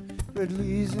 red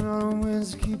leaves and autumn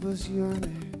winds keep us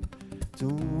yearning.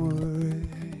 Don't worry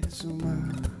so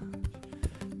much,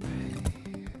 babe,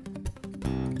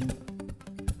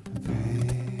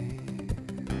 babe,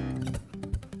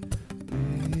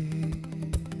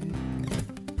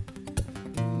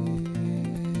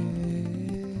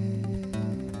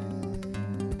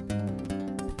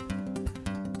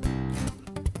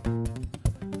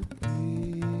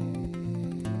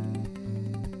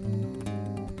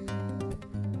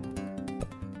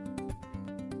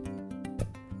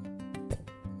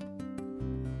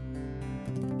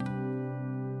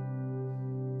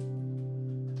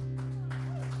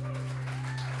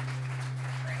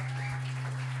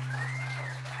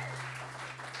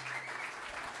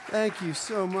 Thank you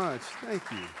so much. Thank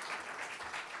you.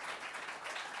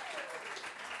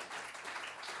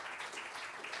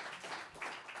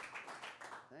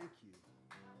 Thank you.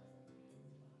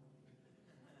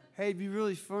 Hey, it'd be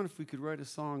really fun if we could write a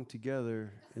song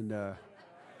together. And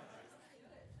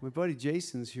my buddy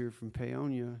Jason's here from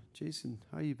Paonia. Jason,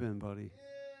 how you been, buddy?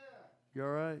 You all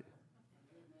right?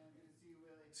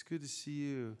 It's good to see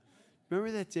you.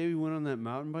 Remember that day we went on that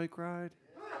mountain bike ride?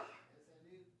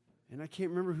 And I can't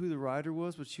remember who the rider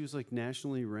was, but she was like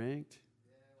nationally ranked.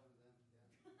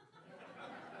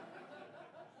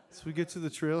 So we get to the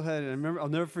trailhead, and I remember, I'll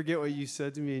never forget what you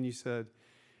said to me, and you said,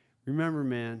 "Remember,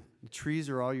 man, the trees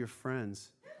are all your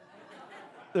friends.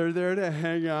 They're there to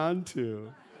hang on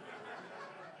to."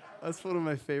 That's one of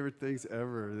my favorite things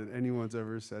ever that anyone's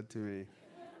ever said to me.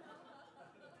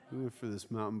 We went for this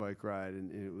mountain bike ride,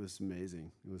 and it was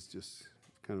amazing. It was just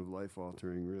kind of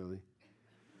life-altering, really.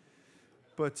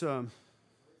 But it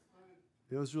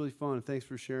was really fun. Thanks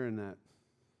for sharing that.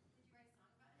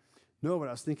 No, but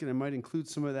I was thinking I might include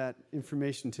some of that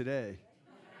information today,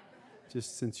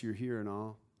 just since you're here and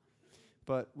all.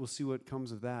 but we'll see what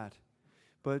comes of that.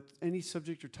 But any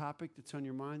subject or topic that's on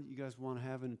your mind that you guys want to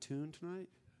have in a tune tonight?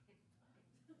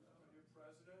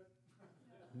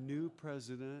 New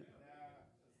president.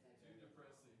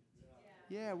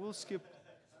 Yeah, we'll skip.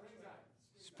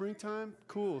 Springtime?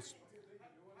 Cool.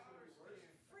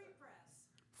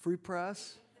 Free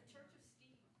press?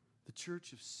 The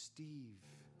Church of Steve.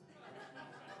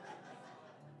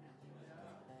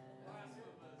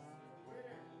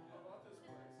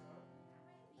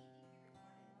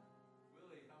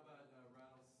 Willie, how about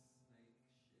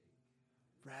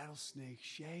Rattlesnake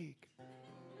Shake.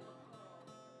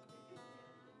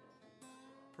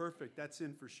 Perfect. That's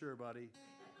in for sure, buddy.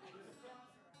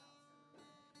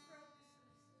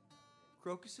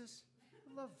 Crocuses?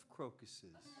 I love crocuses.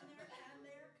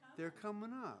 They're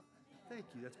coming up. Thank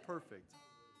you. That's perfect.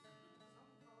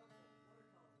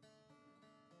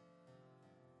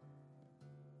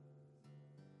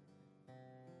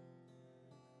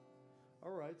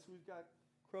 All right, so we've got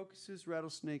crocuses,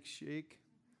 Rattlesnake Shake,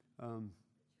 the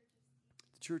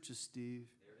Church of Steve.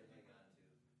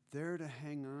 There to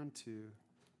hang on to.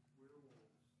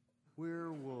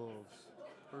 Werewolves.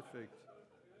 Perfect.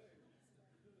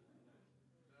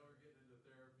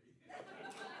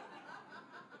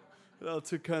 Well, it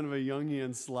took kind of a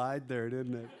Jungian slide there,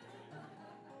 didn't it?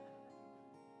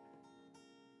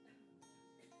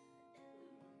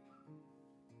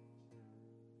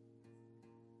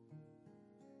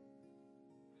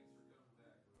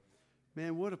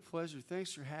 Man, what a pleasure.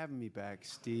 Thanks for having me back,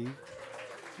 Steve.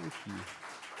 Thank you.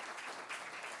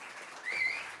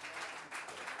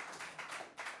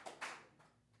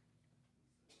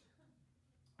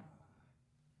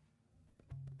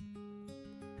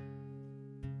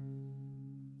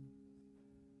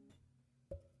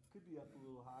 Could be up a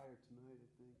little higher tonight, I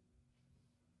think.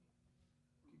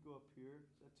 Could go up here.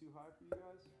 Is that too high for you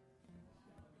guys?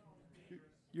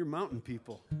 You're mountain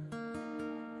people.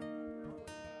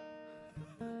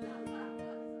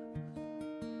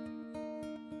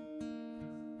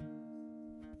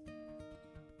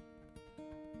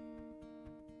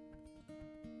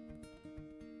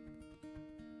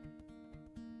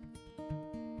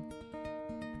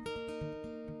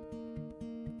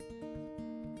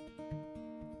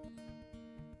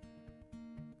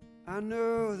 I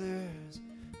know there's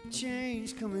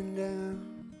change coming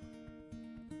down.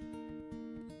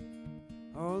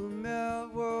 All the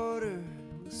meltwater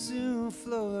will soon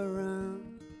flow around,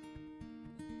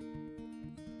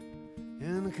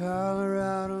 and the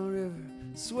Colorado River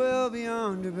swell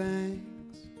beyond her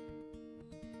banks.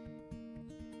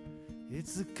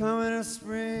 It's the coming of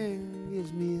spring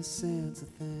gives me a sense of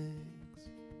thanks.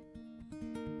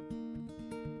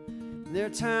 There are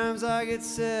times I get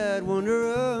sad,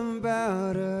 wonder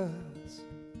about us.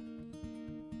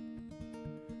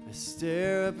 I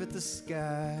stare up at the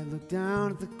sky, look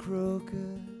down at the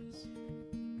crocus,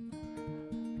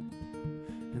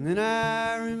 and then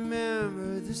I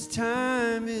remember this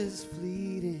time is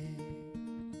fleeting.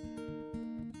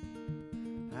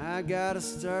 I gotta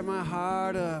start my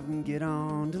heart up and get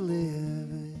on to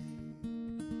living.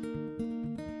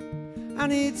 I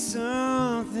need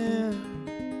something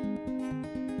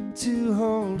to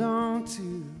hold on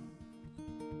to,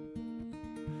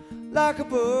 like a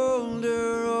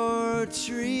boulder or a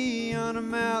tree on a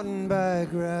mountain bike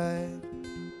ride.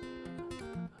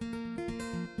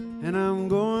 And I'm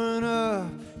going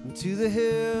up into the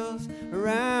hills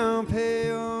around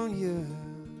Paonia.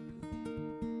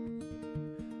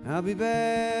 I'll be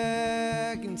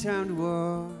back in time to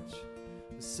watch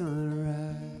the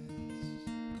sunrise.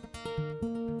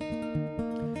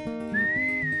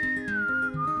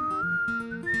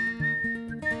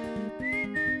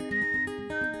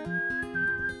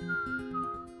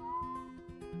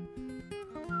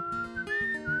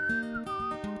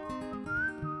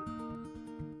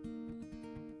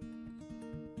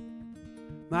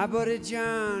 My buddy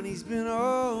John, he's been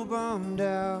all bummed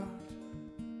out.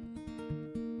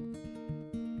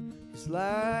 His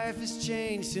life has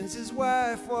changed since his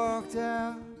wife walked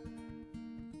out.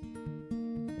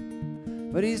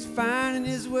 But he's finding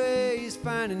his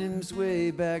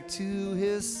way back to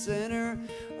his center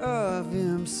of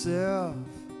himself.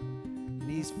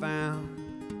 And he's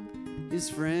found his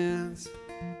friends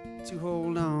to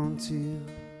hold on to.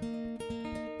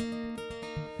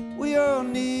 We all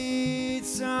need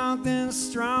something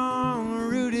strong,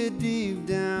 rooted deep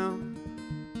down.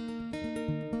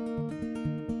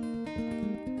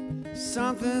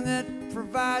 Something that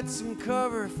provides some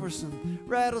cover for some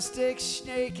rattlesnakes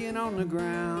shaking on the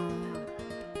ground.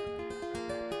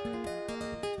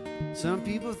 Some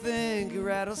people think a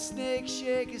rattlesnake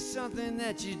shake is something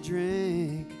that you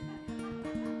drink.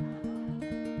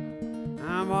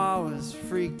 I'm always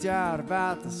freaked out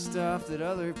about the stuff that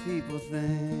other people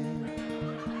think.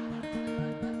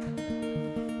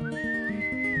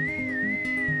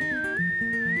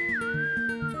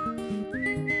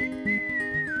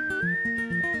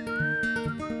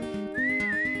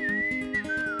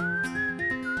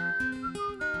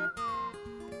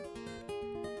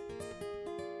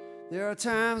 There are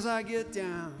times I get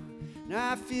down and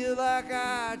I feel like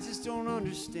I just don't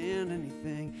understand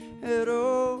anything at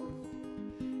all.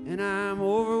 And I'm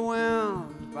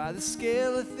overwhelmed by the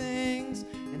scale of things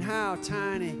and how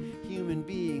tiny human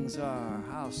beings are,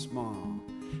 how small.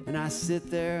 And I sit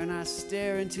there and I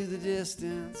stare into the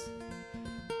distance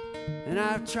and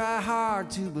I try hard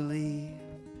to believe,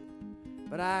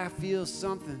 but I feel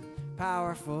something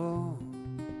powerful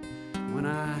when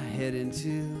I head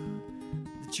into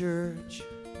the Church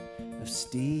of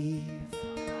Steve.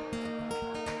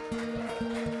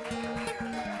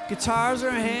 Guitars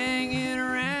are hanging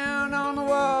around on the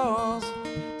walls.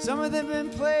 Some of them been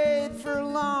played for a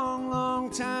long, long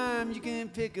time. You can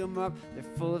pick them up, they're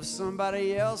full of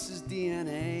somebody else's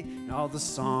DNA. And all the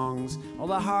songs, all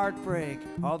the heartbreak,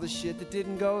 all the shit that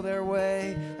didn't go their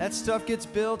way, that stuff gets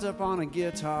built up on a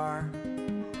guitar.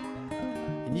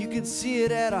 And you can see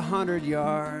it at 100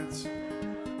 yards.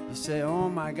 You say, oh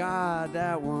my God,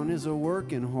 that one is a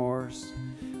working horse.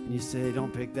 And you say,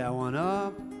 don't pick that one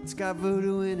up, it's got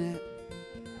voodoo in it.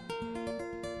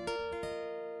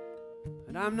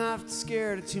 But I'm not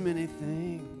scared of too many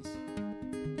things.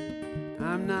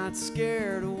 I'm not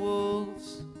scared of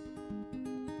wolves.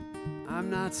 I'm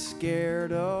not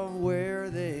scared of where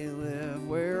they live,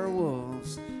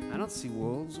 werewolves. I don't see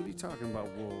wolves. What are you talking about,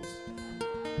 wolves?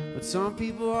 But some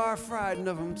people are frightened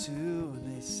of them too,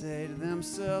 and they say to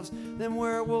themselves, them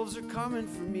werewolves are coming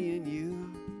for me and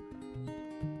you.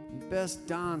 You best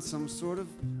don some sort of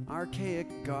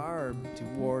archaic garb to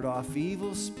ward off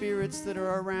evil spirits that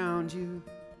are around you.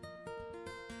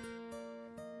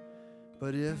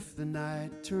 But if the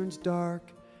night turns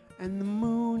dark and the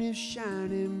moon is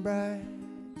shining bright,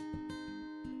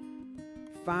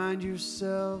 find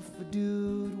yourself a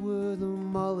dude with a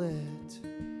mullet.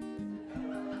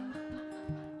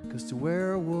 'Cause to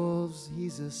werewolves,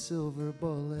 he's a silver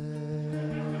bullet.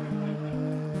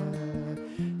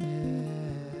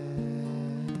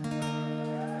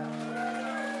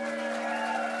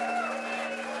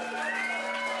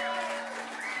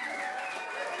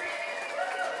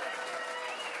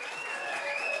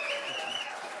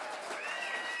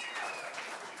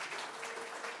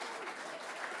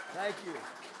 Thank you.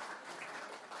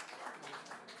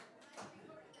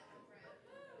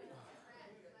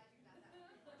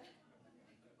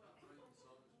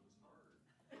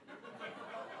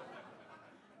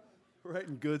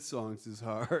 Writing good songs is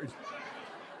hard.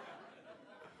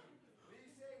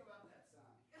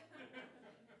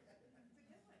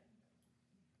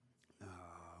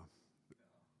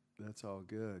 That's all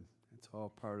good. It's all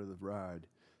part of the ride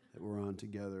that we're on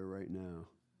together right now.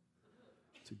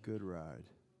 It's a good ride.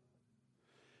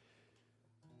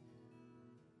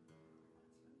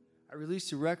 I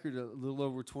released a record a little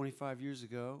over 25 years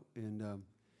ago and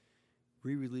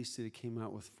re-released it. It came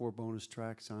out with 4 bonus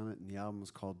tracks on it, and the album was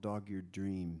called Dog-Eared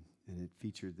Dream, and it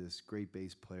featured this great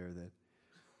bass player that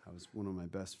I was one of my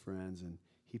best friends, and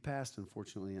he passed,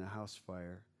 unfortunately, in a house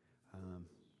fire, I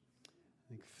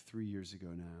think 3 years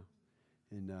ago now.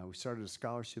 And we started a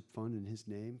scholarship fund in his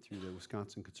name through the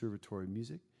Wisconsin Conservatory of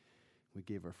Music. We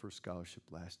gave our first scholarship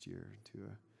last year to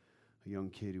a young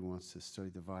kid who wants to study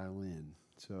the violin.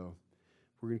 So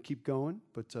we're going to keep going,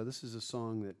 but this is a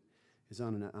song that is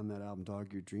on that album,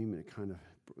 Dog-Eared Dream, and it kind of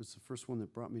was the first one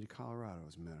that brought me to Colorado,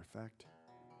 as a matter of fact.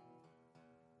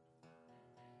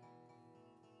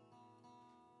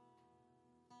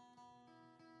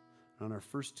 On our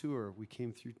first tour, we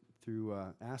came through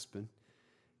Aspen,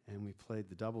 and we played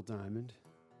the Double Diamond.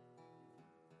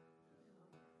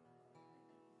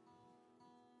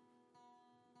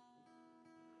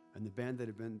 And the band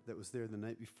that was there the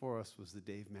night before us was the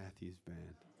Dave Matthews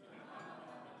Band.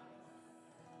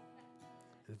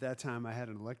 At that time, I had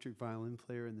an electric violin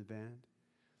player in the band,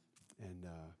 and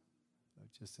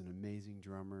just an amazing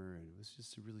drummer, and it was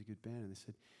just a really good band. And they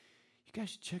said, you guys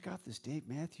should check out this Dave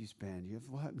Matthews Band. You have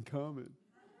a lot in common.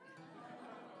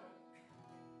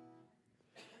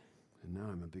 And now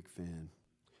I'm a big fan.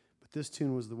 But this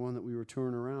tune was the one that we were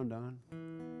touring around on.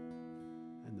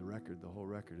 And the whole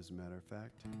record, as a matter of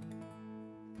fact.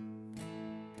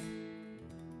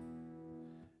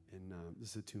 And this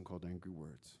is a tune called Angry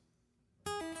Words.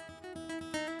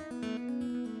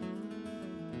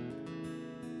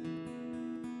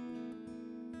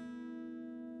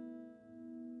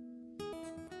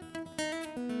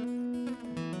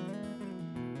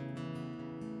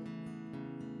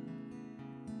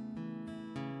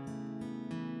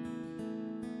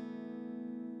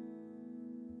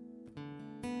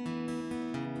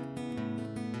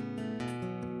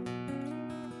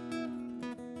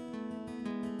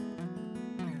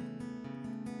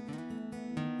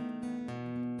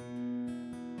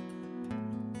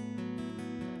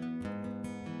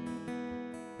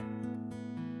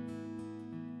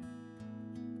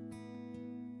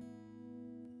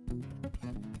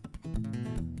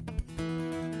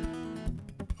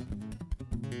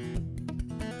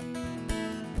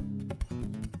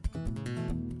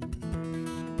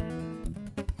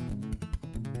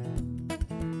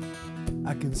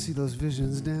 I can see those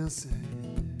visions dancing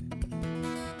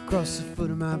across the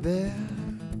foot of my bed.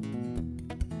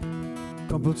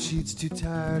 Crumpled sheets, two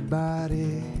tired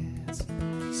bodies,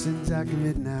 sins I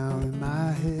commit now in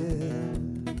my head.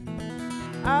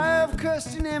 I've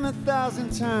cursed your name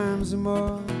 1,000 times or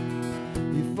more.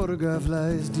 Your photograph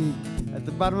lies deep at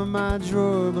the bottom of my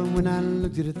drawer, but when I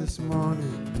looked at it this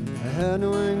morning, I had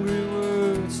no angry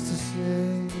words to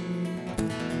say.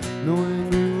 No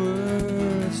angry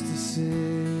words to say.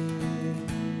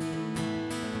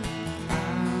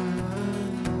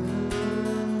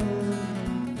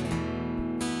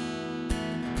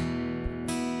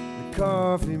 The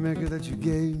coffee maker that you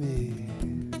gave me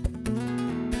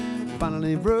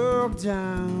finally broke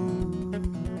down.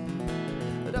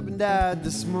 It up and died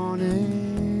this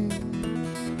morning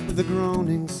with a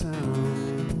groaning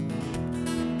sound.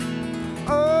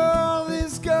 All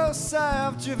these ghosts I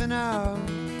have driven out,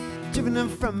 driven them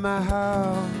from my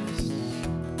house.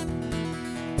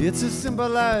 It's a simple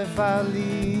life I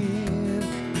lead,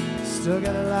 still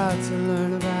got a lot to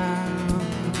learn about.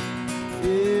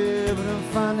 Yeah, but I'm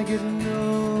finally getting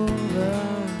over.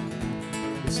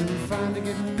 Yes, I'm finally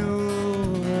getting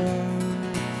over.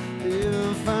 Yeah,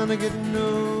 I'm finally getting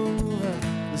over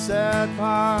the sad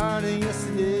part of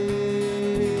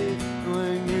yesterday. No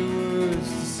angry words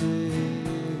to say.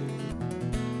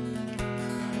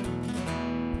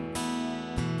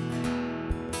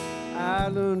 I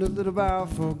learned a little about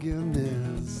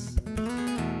forgiveness, a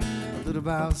little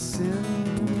about sin,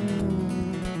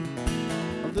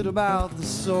 a little about the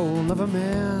soul of a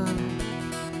man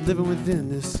living within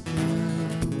his skin.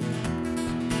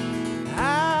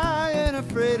 I ain't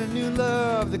afraid of new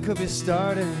love that could be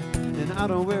started, and I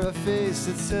don't wear a face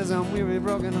that says I'm weary,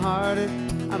 broken hearted.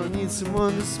 I don't need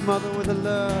someone to smother with a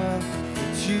love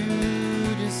that you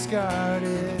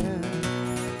discarded.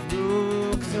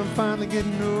 Oh, 'cause I'm finally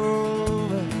getting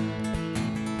over.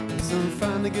 Yes, I'm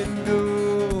finally getting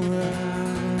over.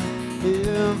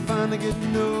 Yeah, I'm finally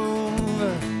getting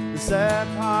over the sad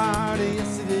part of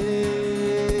yesterday.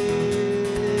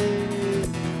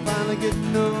 Finally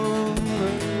getting over.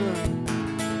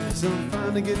 Yes, I'm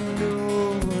finally getting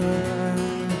over.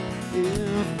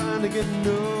 Yeah, I'm finally getting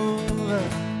over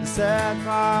the sad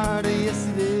part of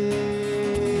yesterday.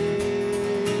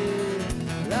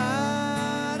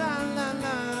 La da da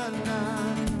da da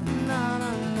la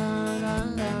la la la la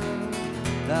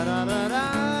la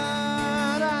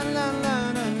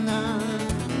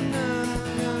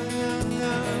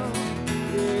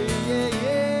yeah yeah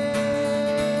yeah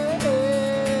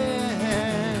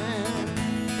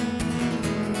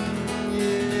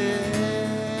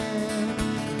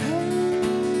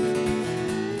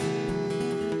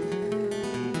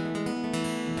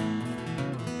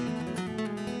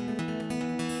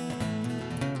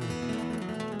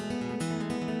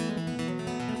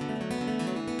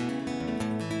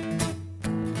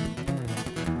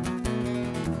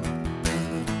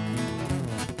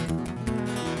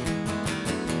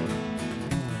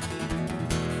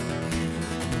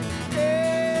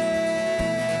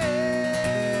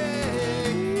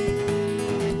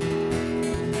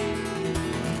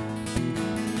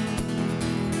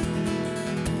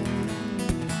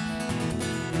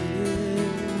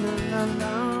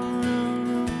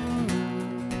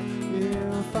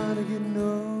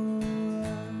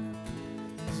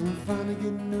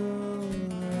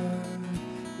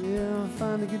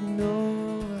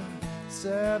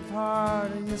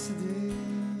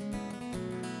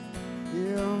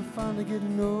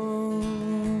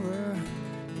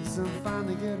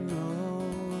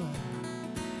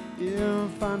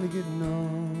getting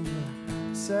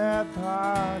over sad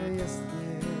part of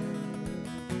yesterday.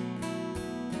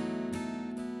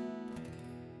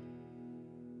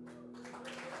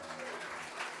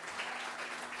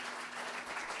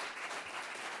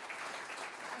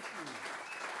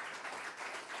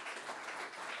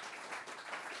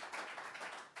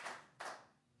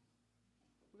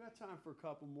 We got time for a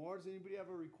couple more. Does anybody have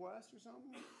a request or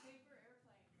something? Paper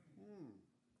airplane.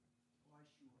 Why,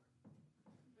 sure.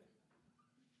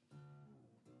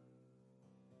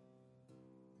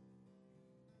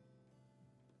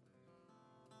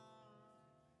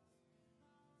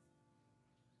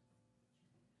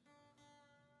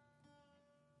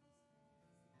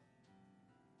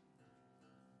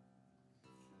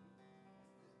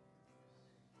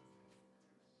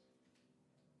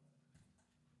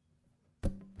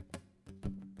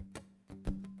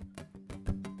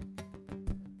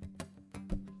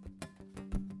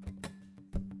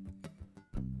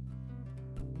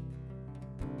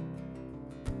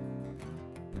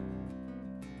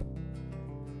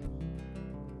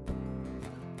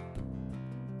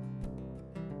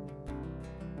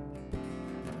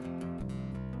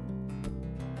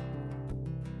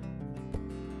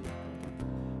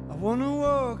 wanna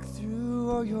walk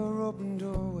through all your open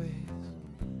doorways.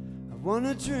 I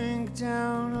wanna drink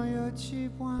down all your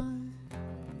cheap wine.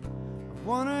 I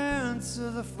wanna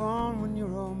answer the phone when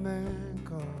your old man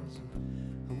calls.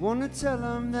 I wanna tell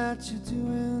him that you're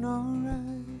doing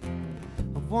alright.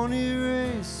 I wanna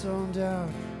erase all doubt.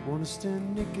 I wanna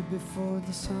stand naked before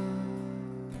the sun.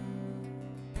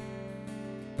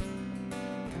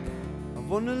 I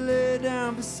wanna lay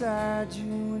down beside you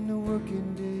when the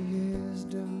working day is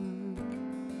done.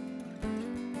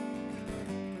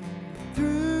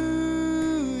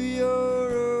 Through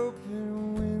your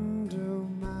open window,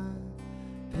 my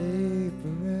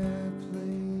paper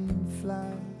airplane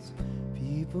flies.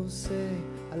 People say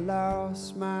I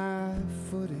lost my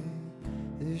footing.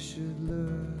 They should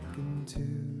look into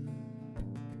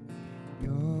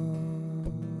your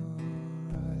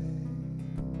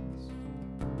eyes.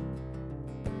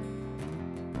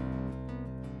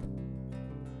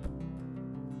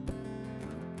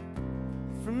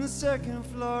 From the second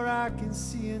floor I can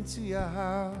see into your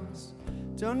house.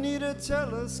 Don't need a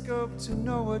telescope to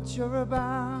know what you're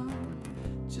about.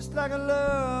 Just like a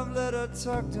love letter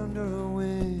tucked under a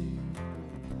wing.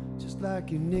 Just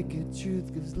like your naked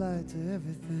truth gives light to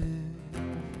everything.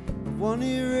 I wanna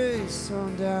erase all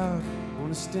doubt. I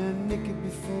wanna stand naked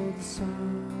before the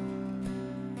sun.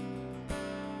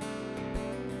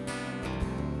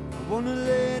 I wanna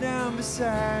lay down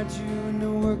beside you when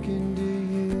the working day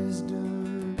is done.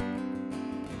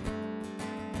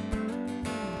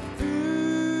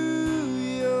 Through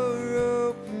your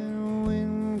open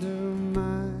window,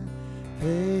 my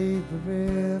paper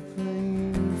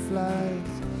airplane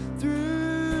flies.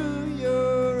 Through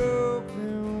your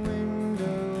open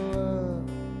window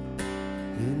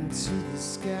up into the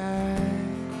sky.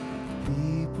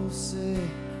 People say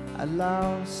I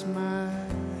lost my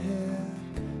head.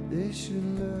 They should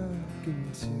look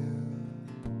into your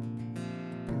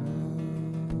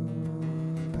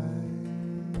eyes.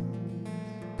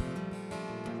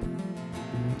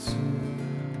 Into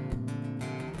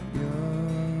your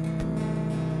eyes.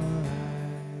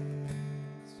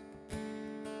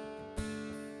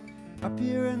 Up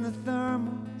here in the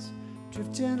thermals,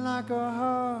 drifting like a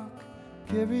hawk,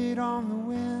 carried on the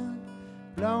wind,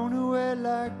 blown away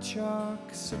like chalk.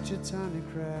 Such a tiny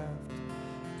craft,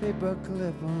 paper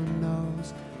clip on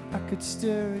nose. I could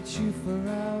stare at you for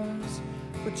hours,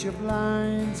 but your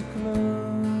blinds are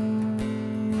closed.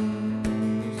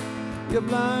 Your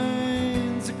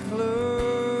blinds are closed.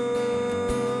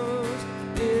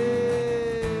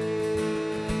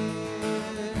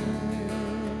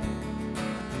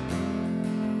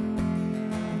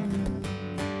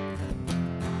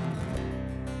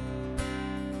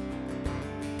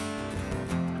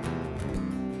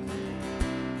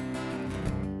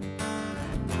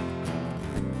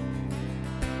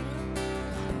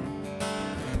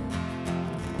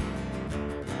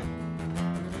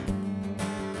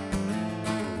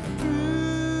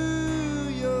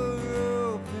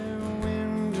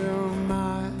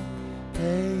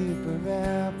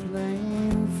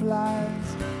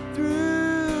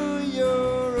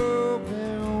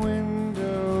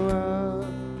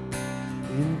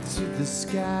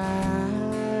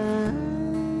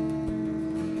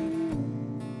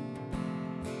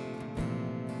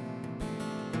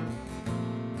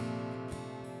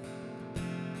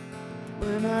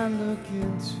 When I look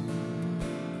into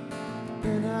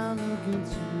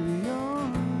your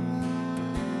eyes,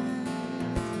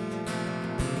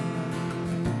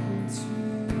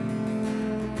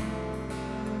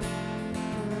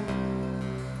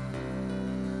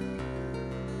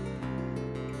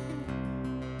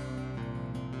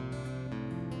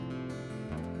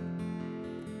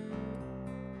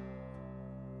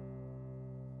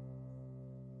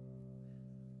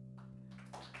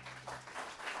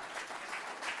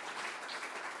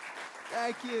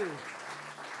 Thank you.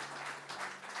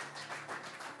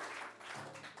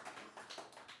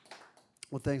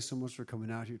 Well, thanks so much for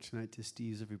coming out here tonight to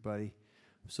Steve's, everybody.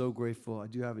 I'm so grateful. I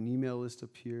do have an email list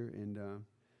up here and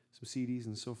some CDs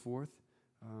and so forth.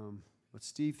 But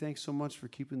Steve, thanks so much for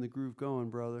keeping the groove going,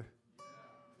 brother.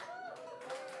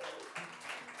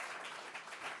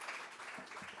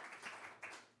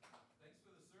 Thanks for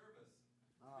the service.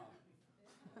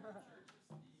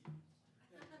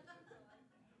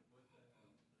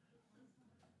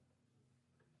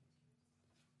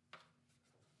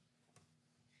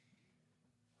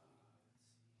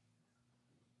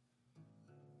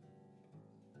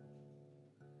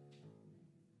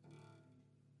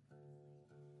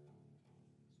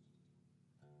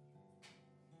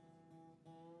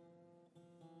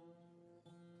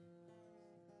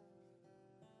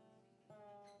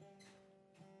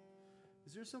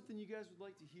 Is there something you guys would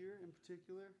like to hear in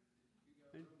particular?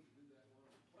 Wagon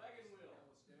wheel.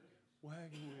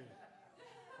 Wagon wheel.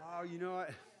 Oh, you know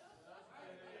what? Just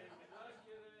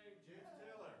kidding. James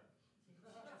Taylor.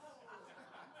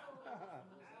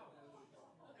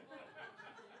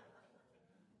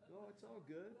 Oh, it's all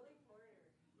good.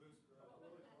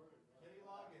 Kenny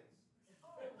Loggins.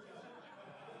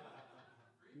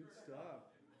 Good stuff.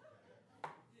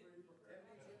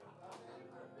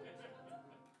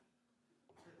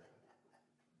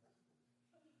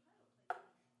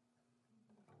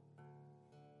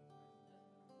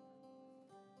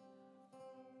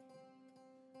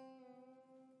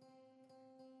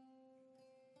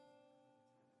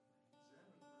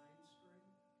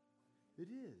 It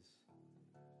is.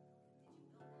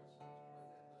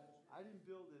 I didn't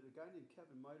build it. A guy named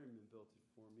Kevin Miterman built it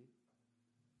for me.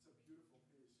 It's a beautiful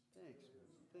piece. Thanks,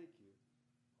 man. Thank you.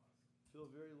 Feel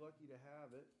very lucky to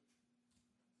have it.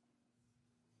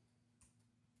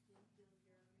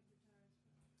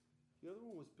 The other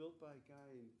one was built by a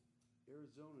guy in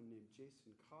Arizona named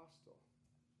Jason Costal.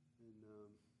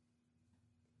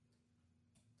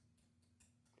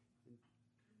 And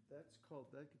that's called,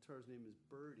 that guitar's name is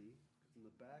Birdie. On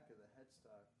the back of the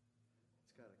headstock,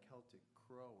 it's got a Celtic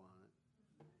crow on it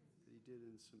that he did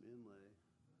in some inlay.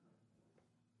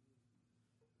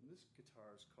 And this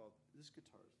guitar is the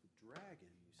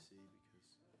Dragon, you see,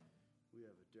 because we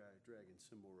have a dragon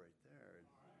symbol right there.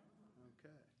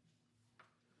 Okay.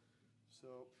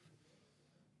 So,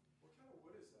 What kind of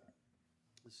wood is that?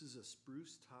 this is a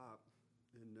spruce top,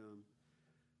 and the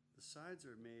sides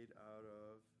are made out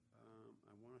of,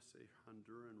 I want to say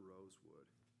Honduran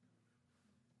rosewood.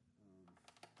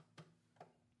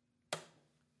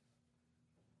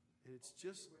 And it's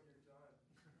just When you're done.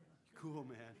 cool,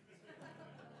 man.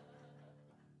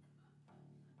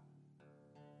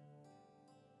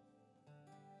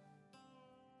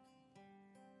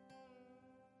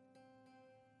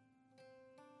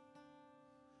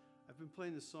 I've been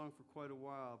playing this song for quite a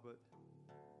while, but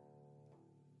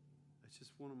it's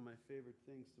just one of my favorite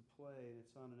things to play, and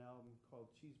it's on an album called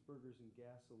Cheeseburgers and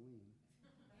Gasoline.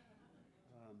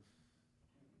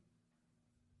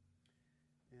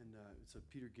 And it's a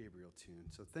Peter Gabriel tune.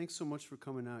 So thanks so much for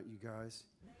coming out, you guys.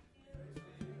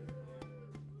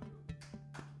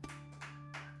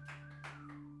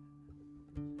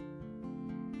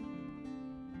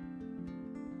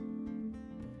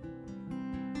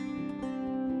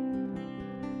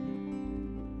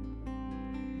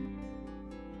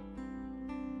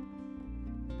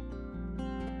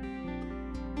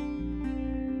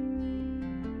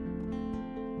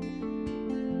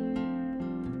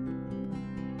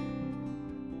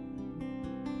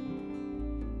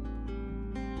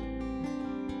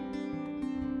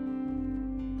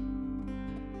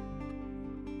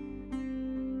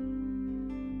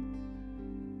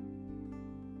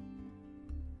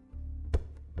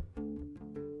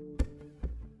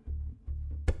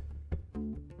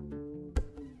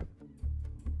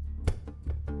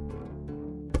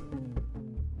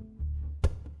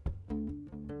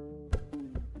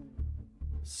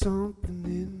 Something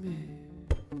in me,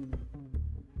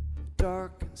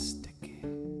 dark and sticky.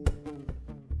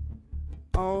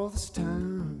 All this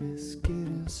time is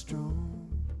getting strong.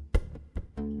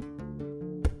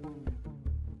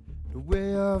 The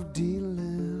way of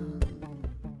dealing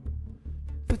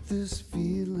with this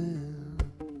feeling,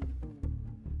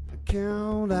 I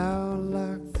can't out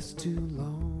like this too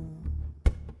long.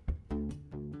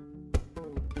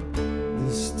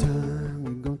 This time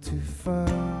you go too far.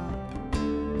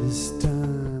 This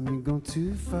time you go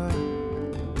too far.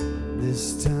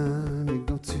 This time you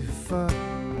go too far. I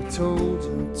told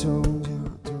you, I told you, I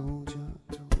told you,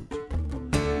 I told you.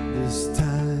 This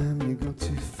time you go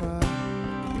too far.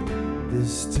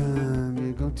 This time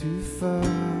you go too far.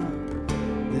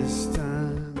 This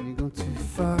time you go too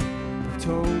far. I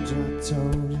told you, I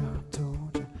told you, I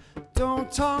told you.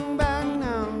 Don't talk back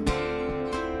now.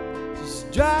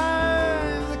 Just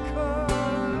drive the car.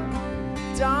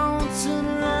 Don't turn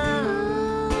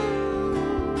around.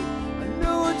 I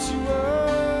know what you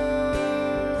want.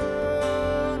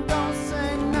 Don't say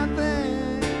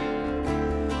nothing.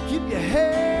 Keep your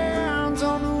hands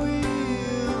on the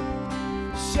wheel.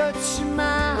 Shut your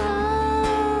mouth.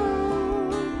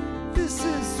 This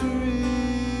is real.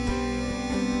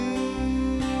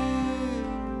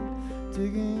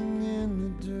 Digging in the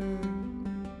dirt.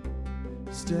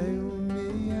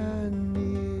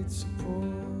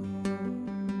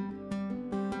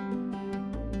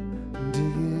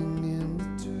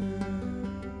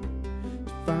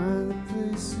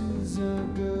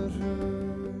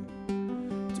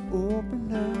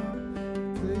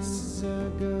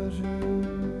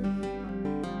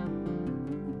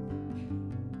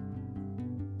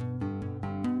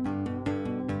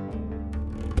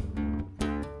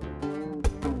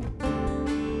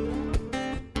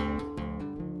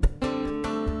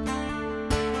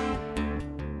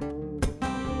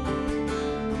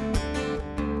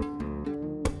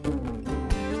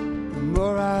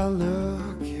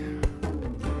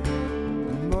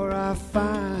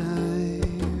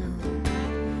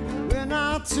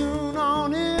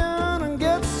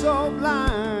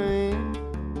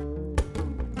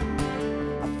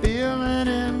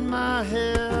 my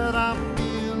head, I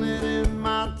feel it in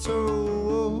my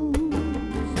toes.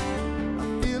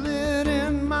 I feel it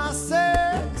in my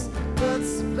sex,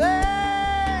 that's the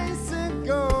place it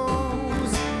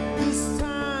goes. This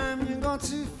time you're gone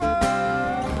too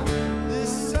far.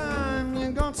 This time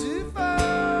you're gone too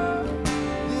far.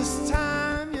 This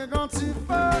time you're gone too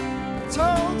far. I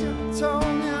told you, I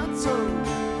told you, I told you.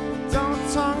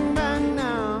 Don't talk back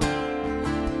now.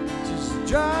 Just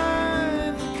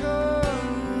drive the car.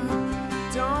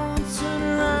 Don't turn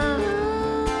around.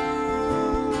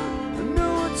 I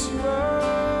know what you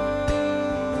are.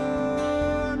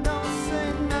 Don't say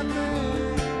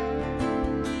nothing.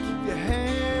 Keep your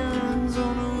hands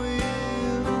on the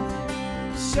wheel.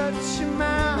 Shut your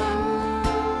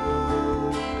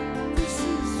mouth. This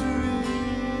is real.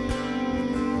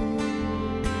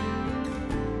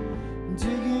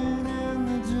 Digging in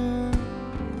the dirt.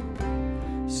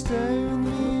 Stay with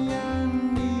me, I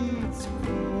need to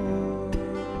grow.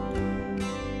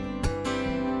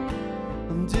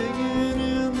 I'm digging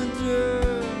in the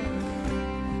dirt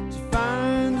to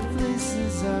find the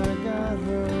places I got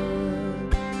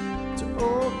hurt, to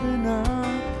open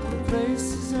up the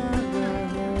places I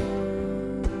got hurt.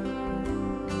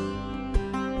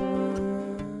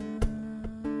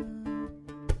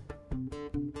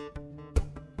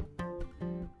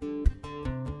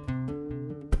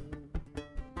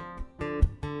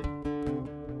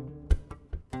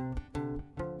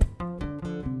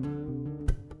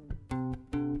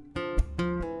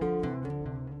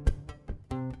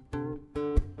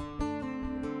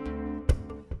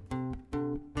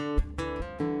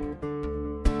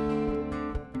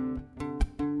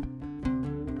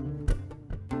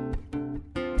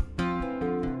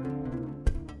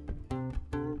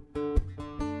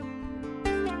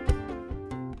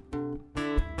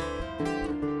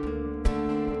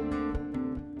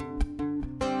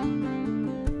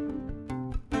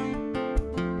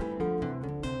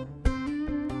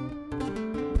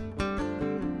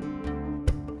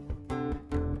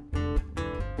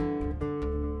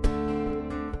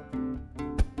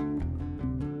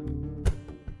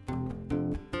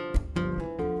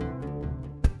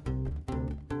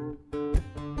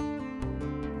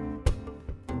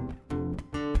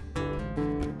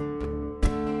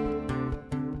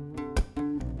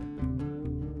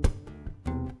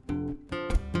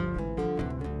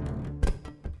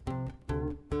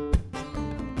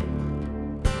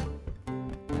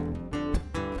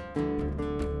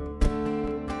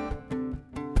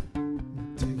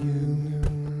 Digging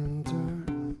in the dirt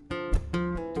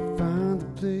to find the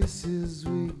places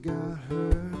we got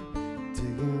hurt.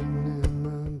 Digging in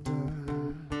the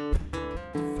dirt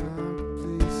to find the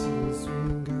places we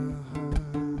got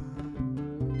hurt.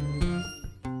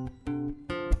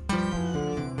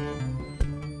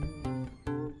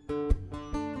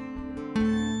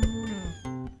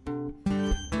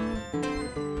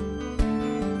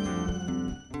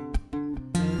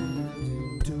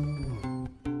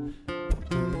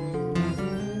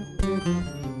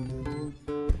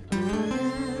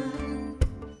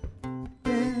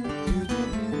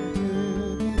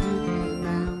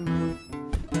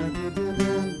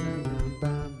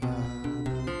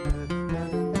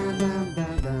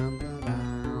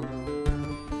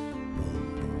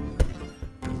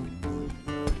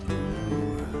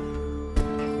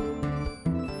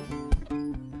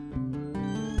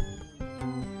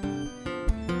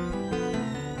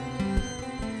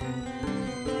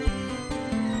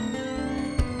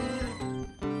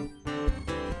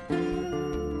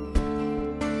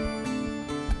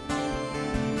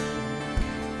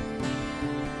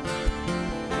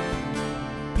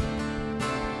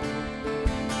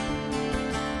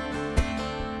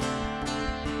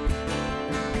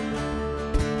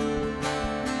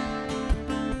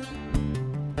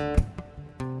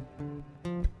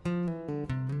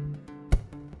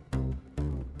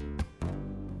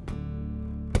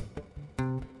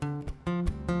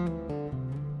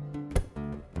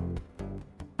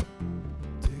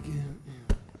 Digging in the dirt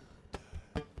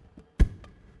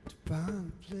to find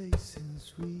the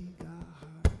places we got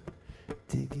hurt.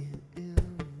 Digging in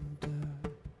the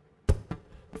dirt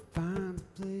to find the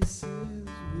places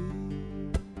we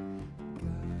got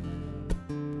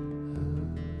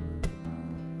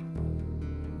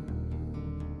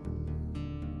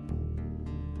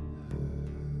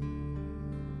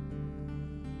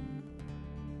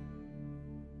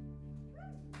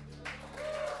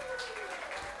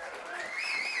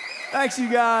Thanks, you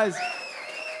guys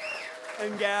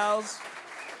and gals.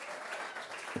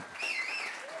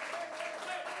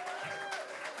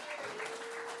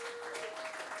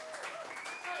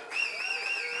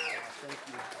 Thank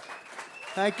you.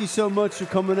 Thank you so much for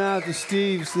coming out to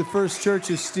Steve's, the First Church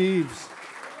of Steve's.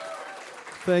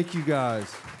 Thank you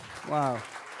guys. Wow.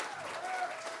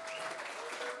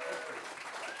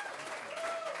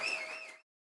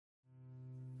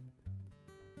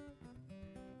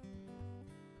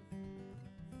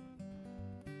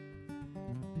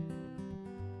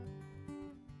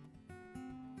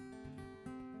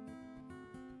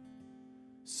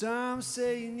 Some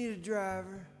say you need a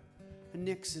driver, a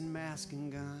Nixon mask and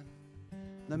gun.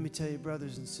 Let me tell you,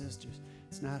 brothers and sisters,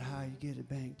 it's not how you get a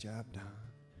bank job done.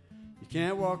 You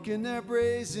can't walk in there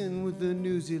brazen with a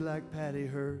newsie like Patty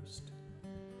Hearst.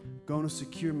 Gonna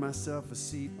secure myself a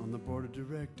seat on the board of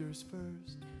directors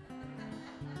first.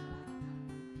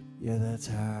 Yeah, that's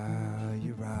how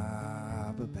you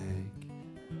rob a bank.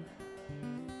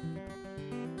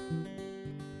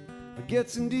 Get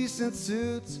some decent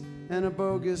suits and a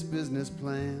bogus business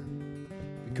plan.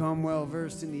 Become well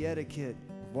versed in the etiquette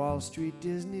of Wall Street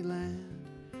Disneyland.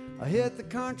 I hit the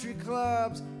country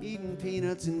clubs, eating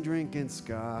peanuts and drinking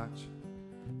scotch.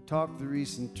 Talk the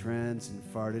recent trends and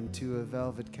fart into a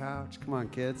velvet couch. Come on,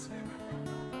 kids.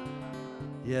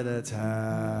 Yeah, that's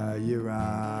how you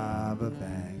rob a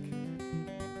bank.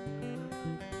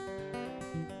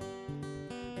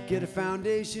 Get a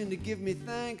foundation to give me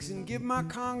thanks and give my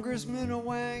congressman a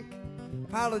wank.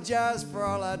 Apologize for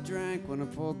all I drank when I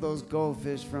pulled those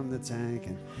goldfish from the tank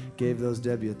and gave those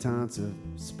debutantes a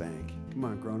spank. Come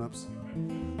on, grown-ups.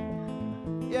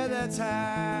 Yeah, that's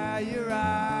how you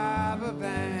rob a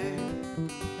bank.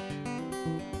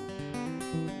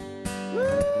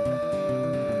 Woo!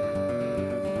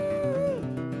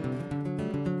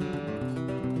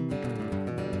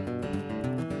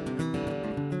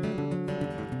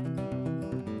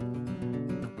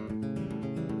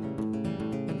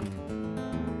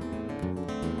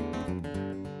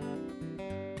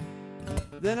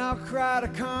 Then I'll cry to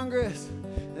Congress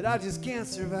that I just can't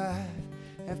survive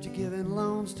after giving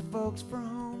loans to folks for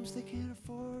homes they can't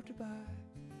afford to buy,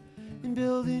 and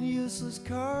building useless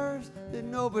cars that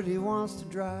nobody wants to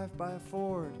drive by a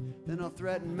Ford. Then I'll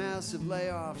threaten massive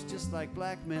layoffs just like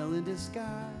blackmail in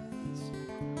disguise.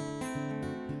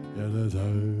 Yeah, that's how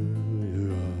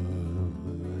you are.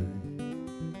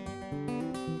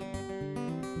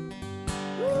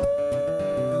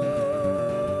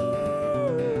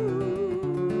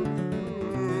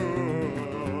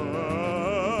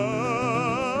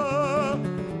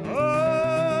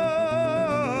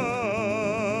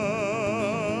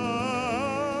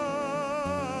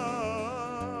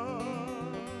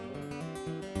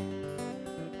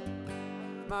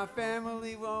 My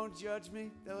family won't judge me.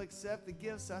 They'll accept the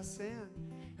gifts I send.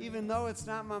 Even though it's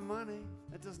not my money,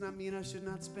 that does not mean I should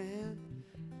not spend.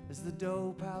 As the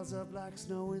dough piles up like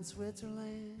snow in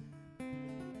Switzerland,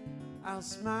 I'll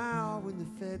smile when the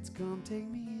feds come take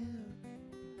me in.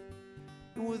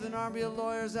 And with an army of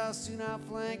lawyers, I'll soon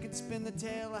outflank and spin the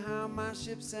tale of how my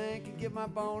ship sank, and give my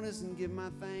bonus and give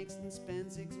my thanks and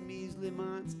spend 6 measly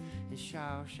months in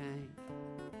Shawshank.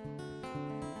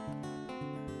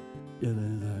 Yeah,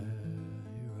 that's how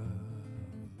you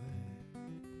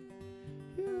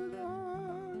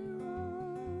rob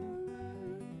a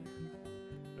bank.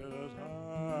 Yeah, that's how you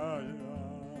rob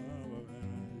a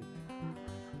bank.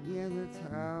 Yeah, that's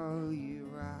how you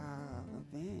rob a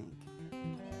bank.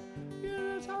 Yeah,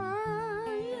 that's how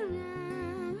you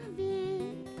rob a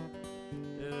bank.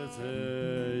 Yeah, that's how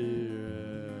you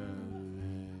rob a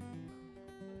bank.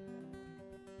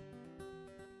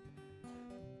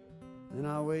 Then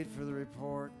I'll wait for the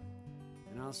report,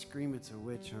 and I'll scream it's a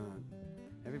witch hunt.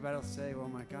 Everybody will say, oh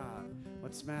my God,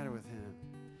 what's the matter with him?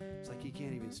 It's like he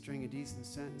can't even string a decent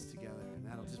sentence together, and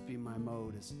that'll just be my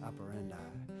modus operandi.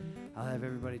 I'll have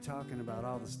everybody talking about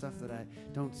all the stuff that I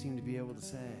don't seem to be able to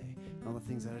say, and all the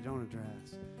things that I don't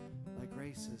address, like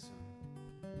racism.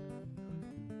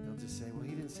 They'll just say, well,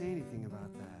 he didn't say anything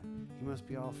about that. He must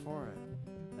be all for it.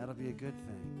 That'll be a good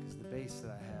thing, because the base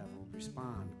that I have will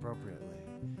respond appropriately.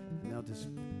 And they'll just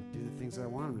do the things I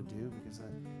want them to do because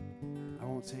I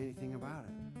won't say anything about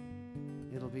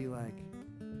it. It'll be like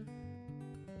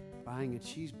buying a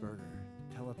cheeseburger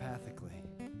telepathically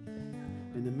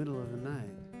in the middle of the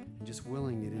night and just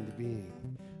willing it into being.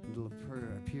 It'll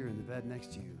appear in the bed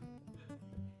next to you.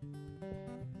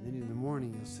 And then in the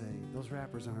morning you'll say, those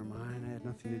wrappers aren't mine. I had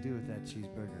nothing to do with that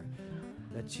cheeseburger.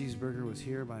 That cheeseburger was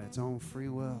here by its own free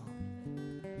will.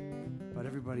 But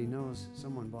everybody knows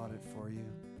someone bought it for you.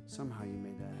 Somehow you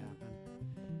made that happen.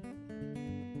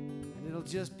 And it'll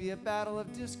just be a battle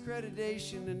of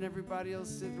discreditation, and everybody will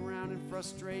sit around in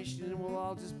frustration, and we'll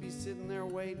all just be sitting there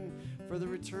waiting for the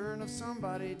return of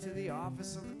somebody to the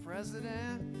office of the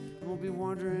president.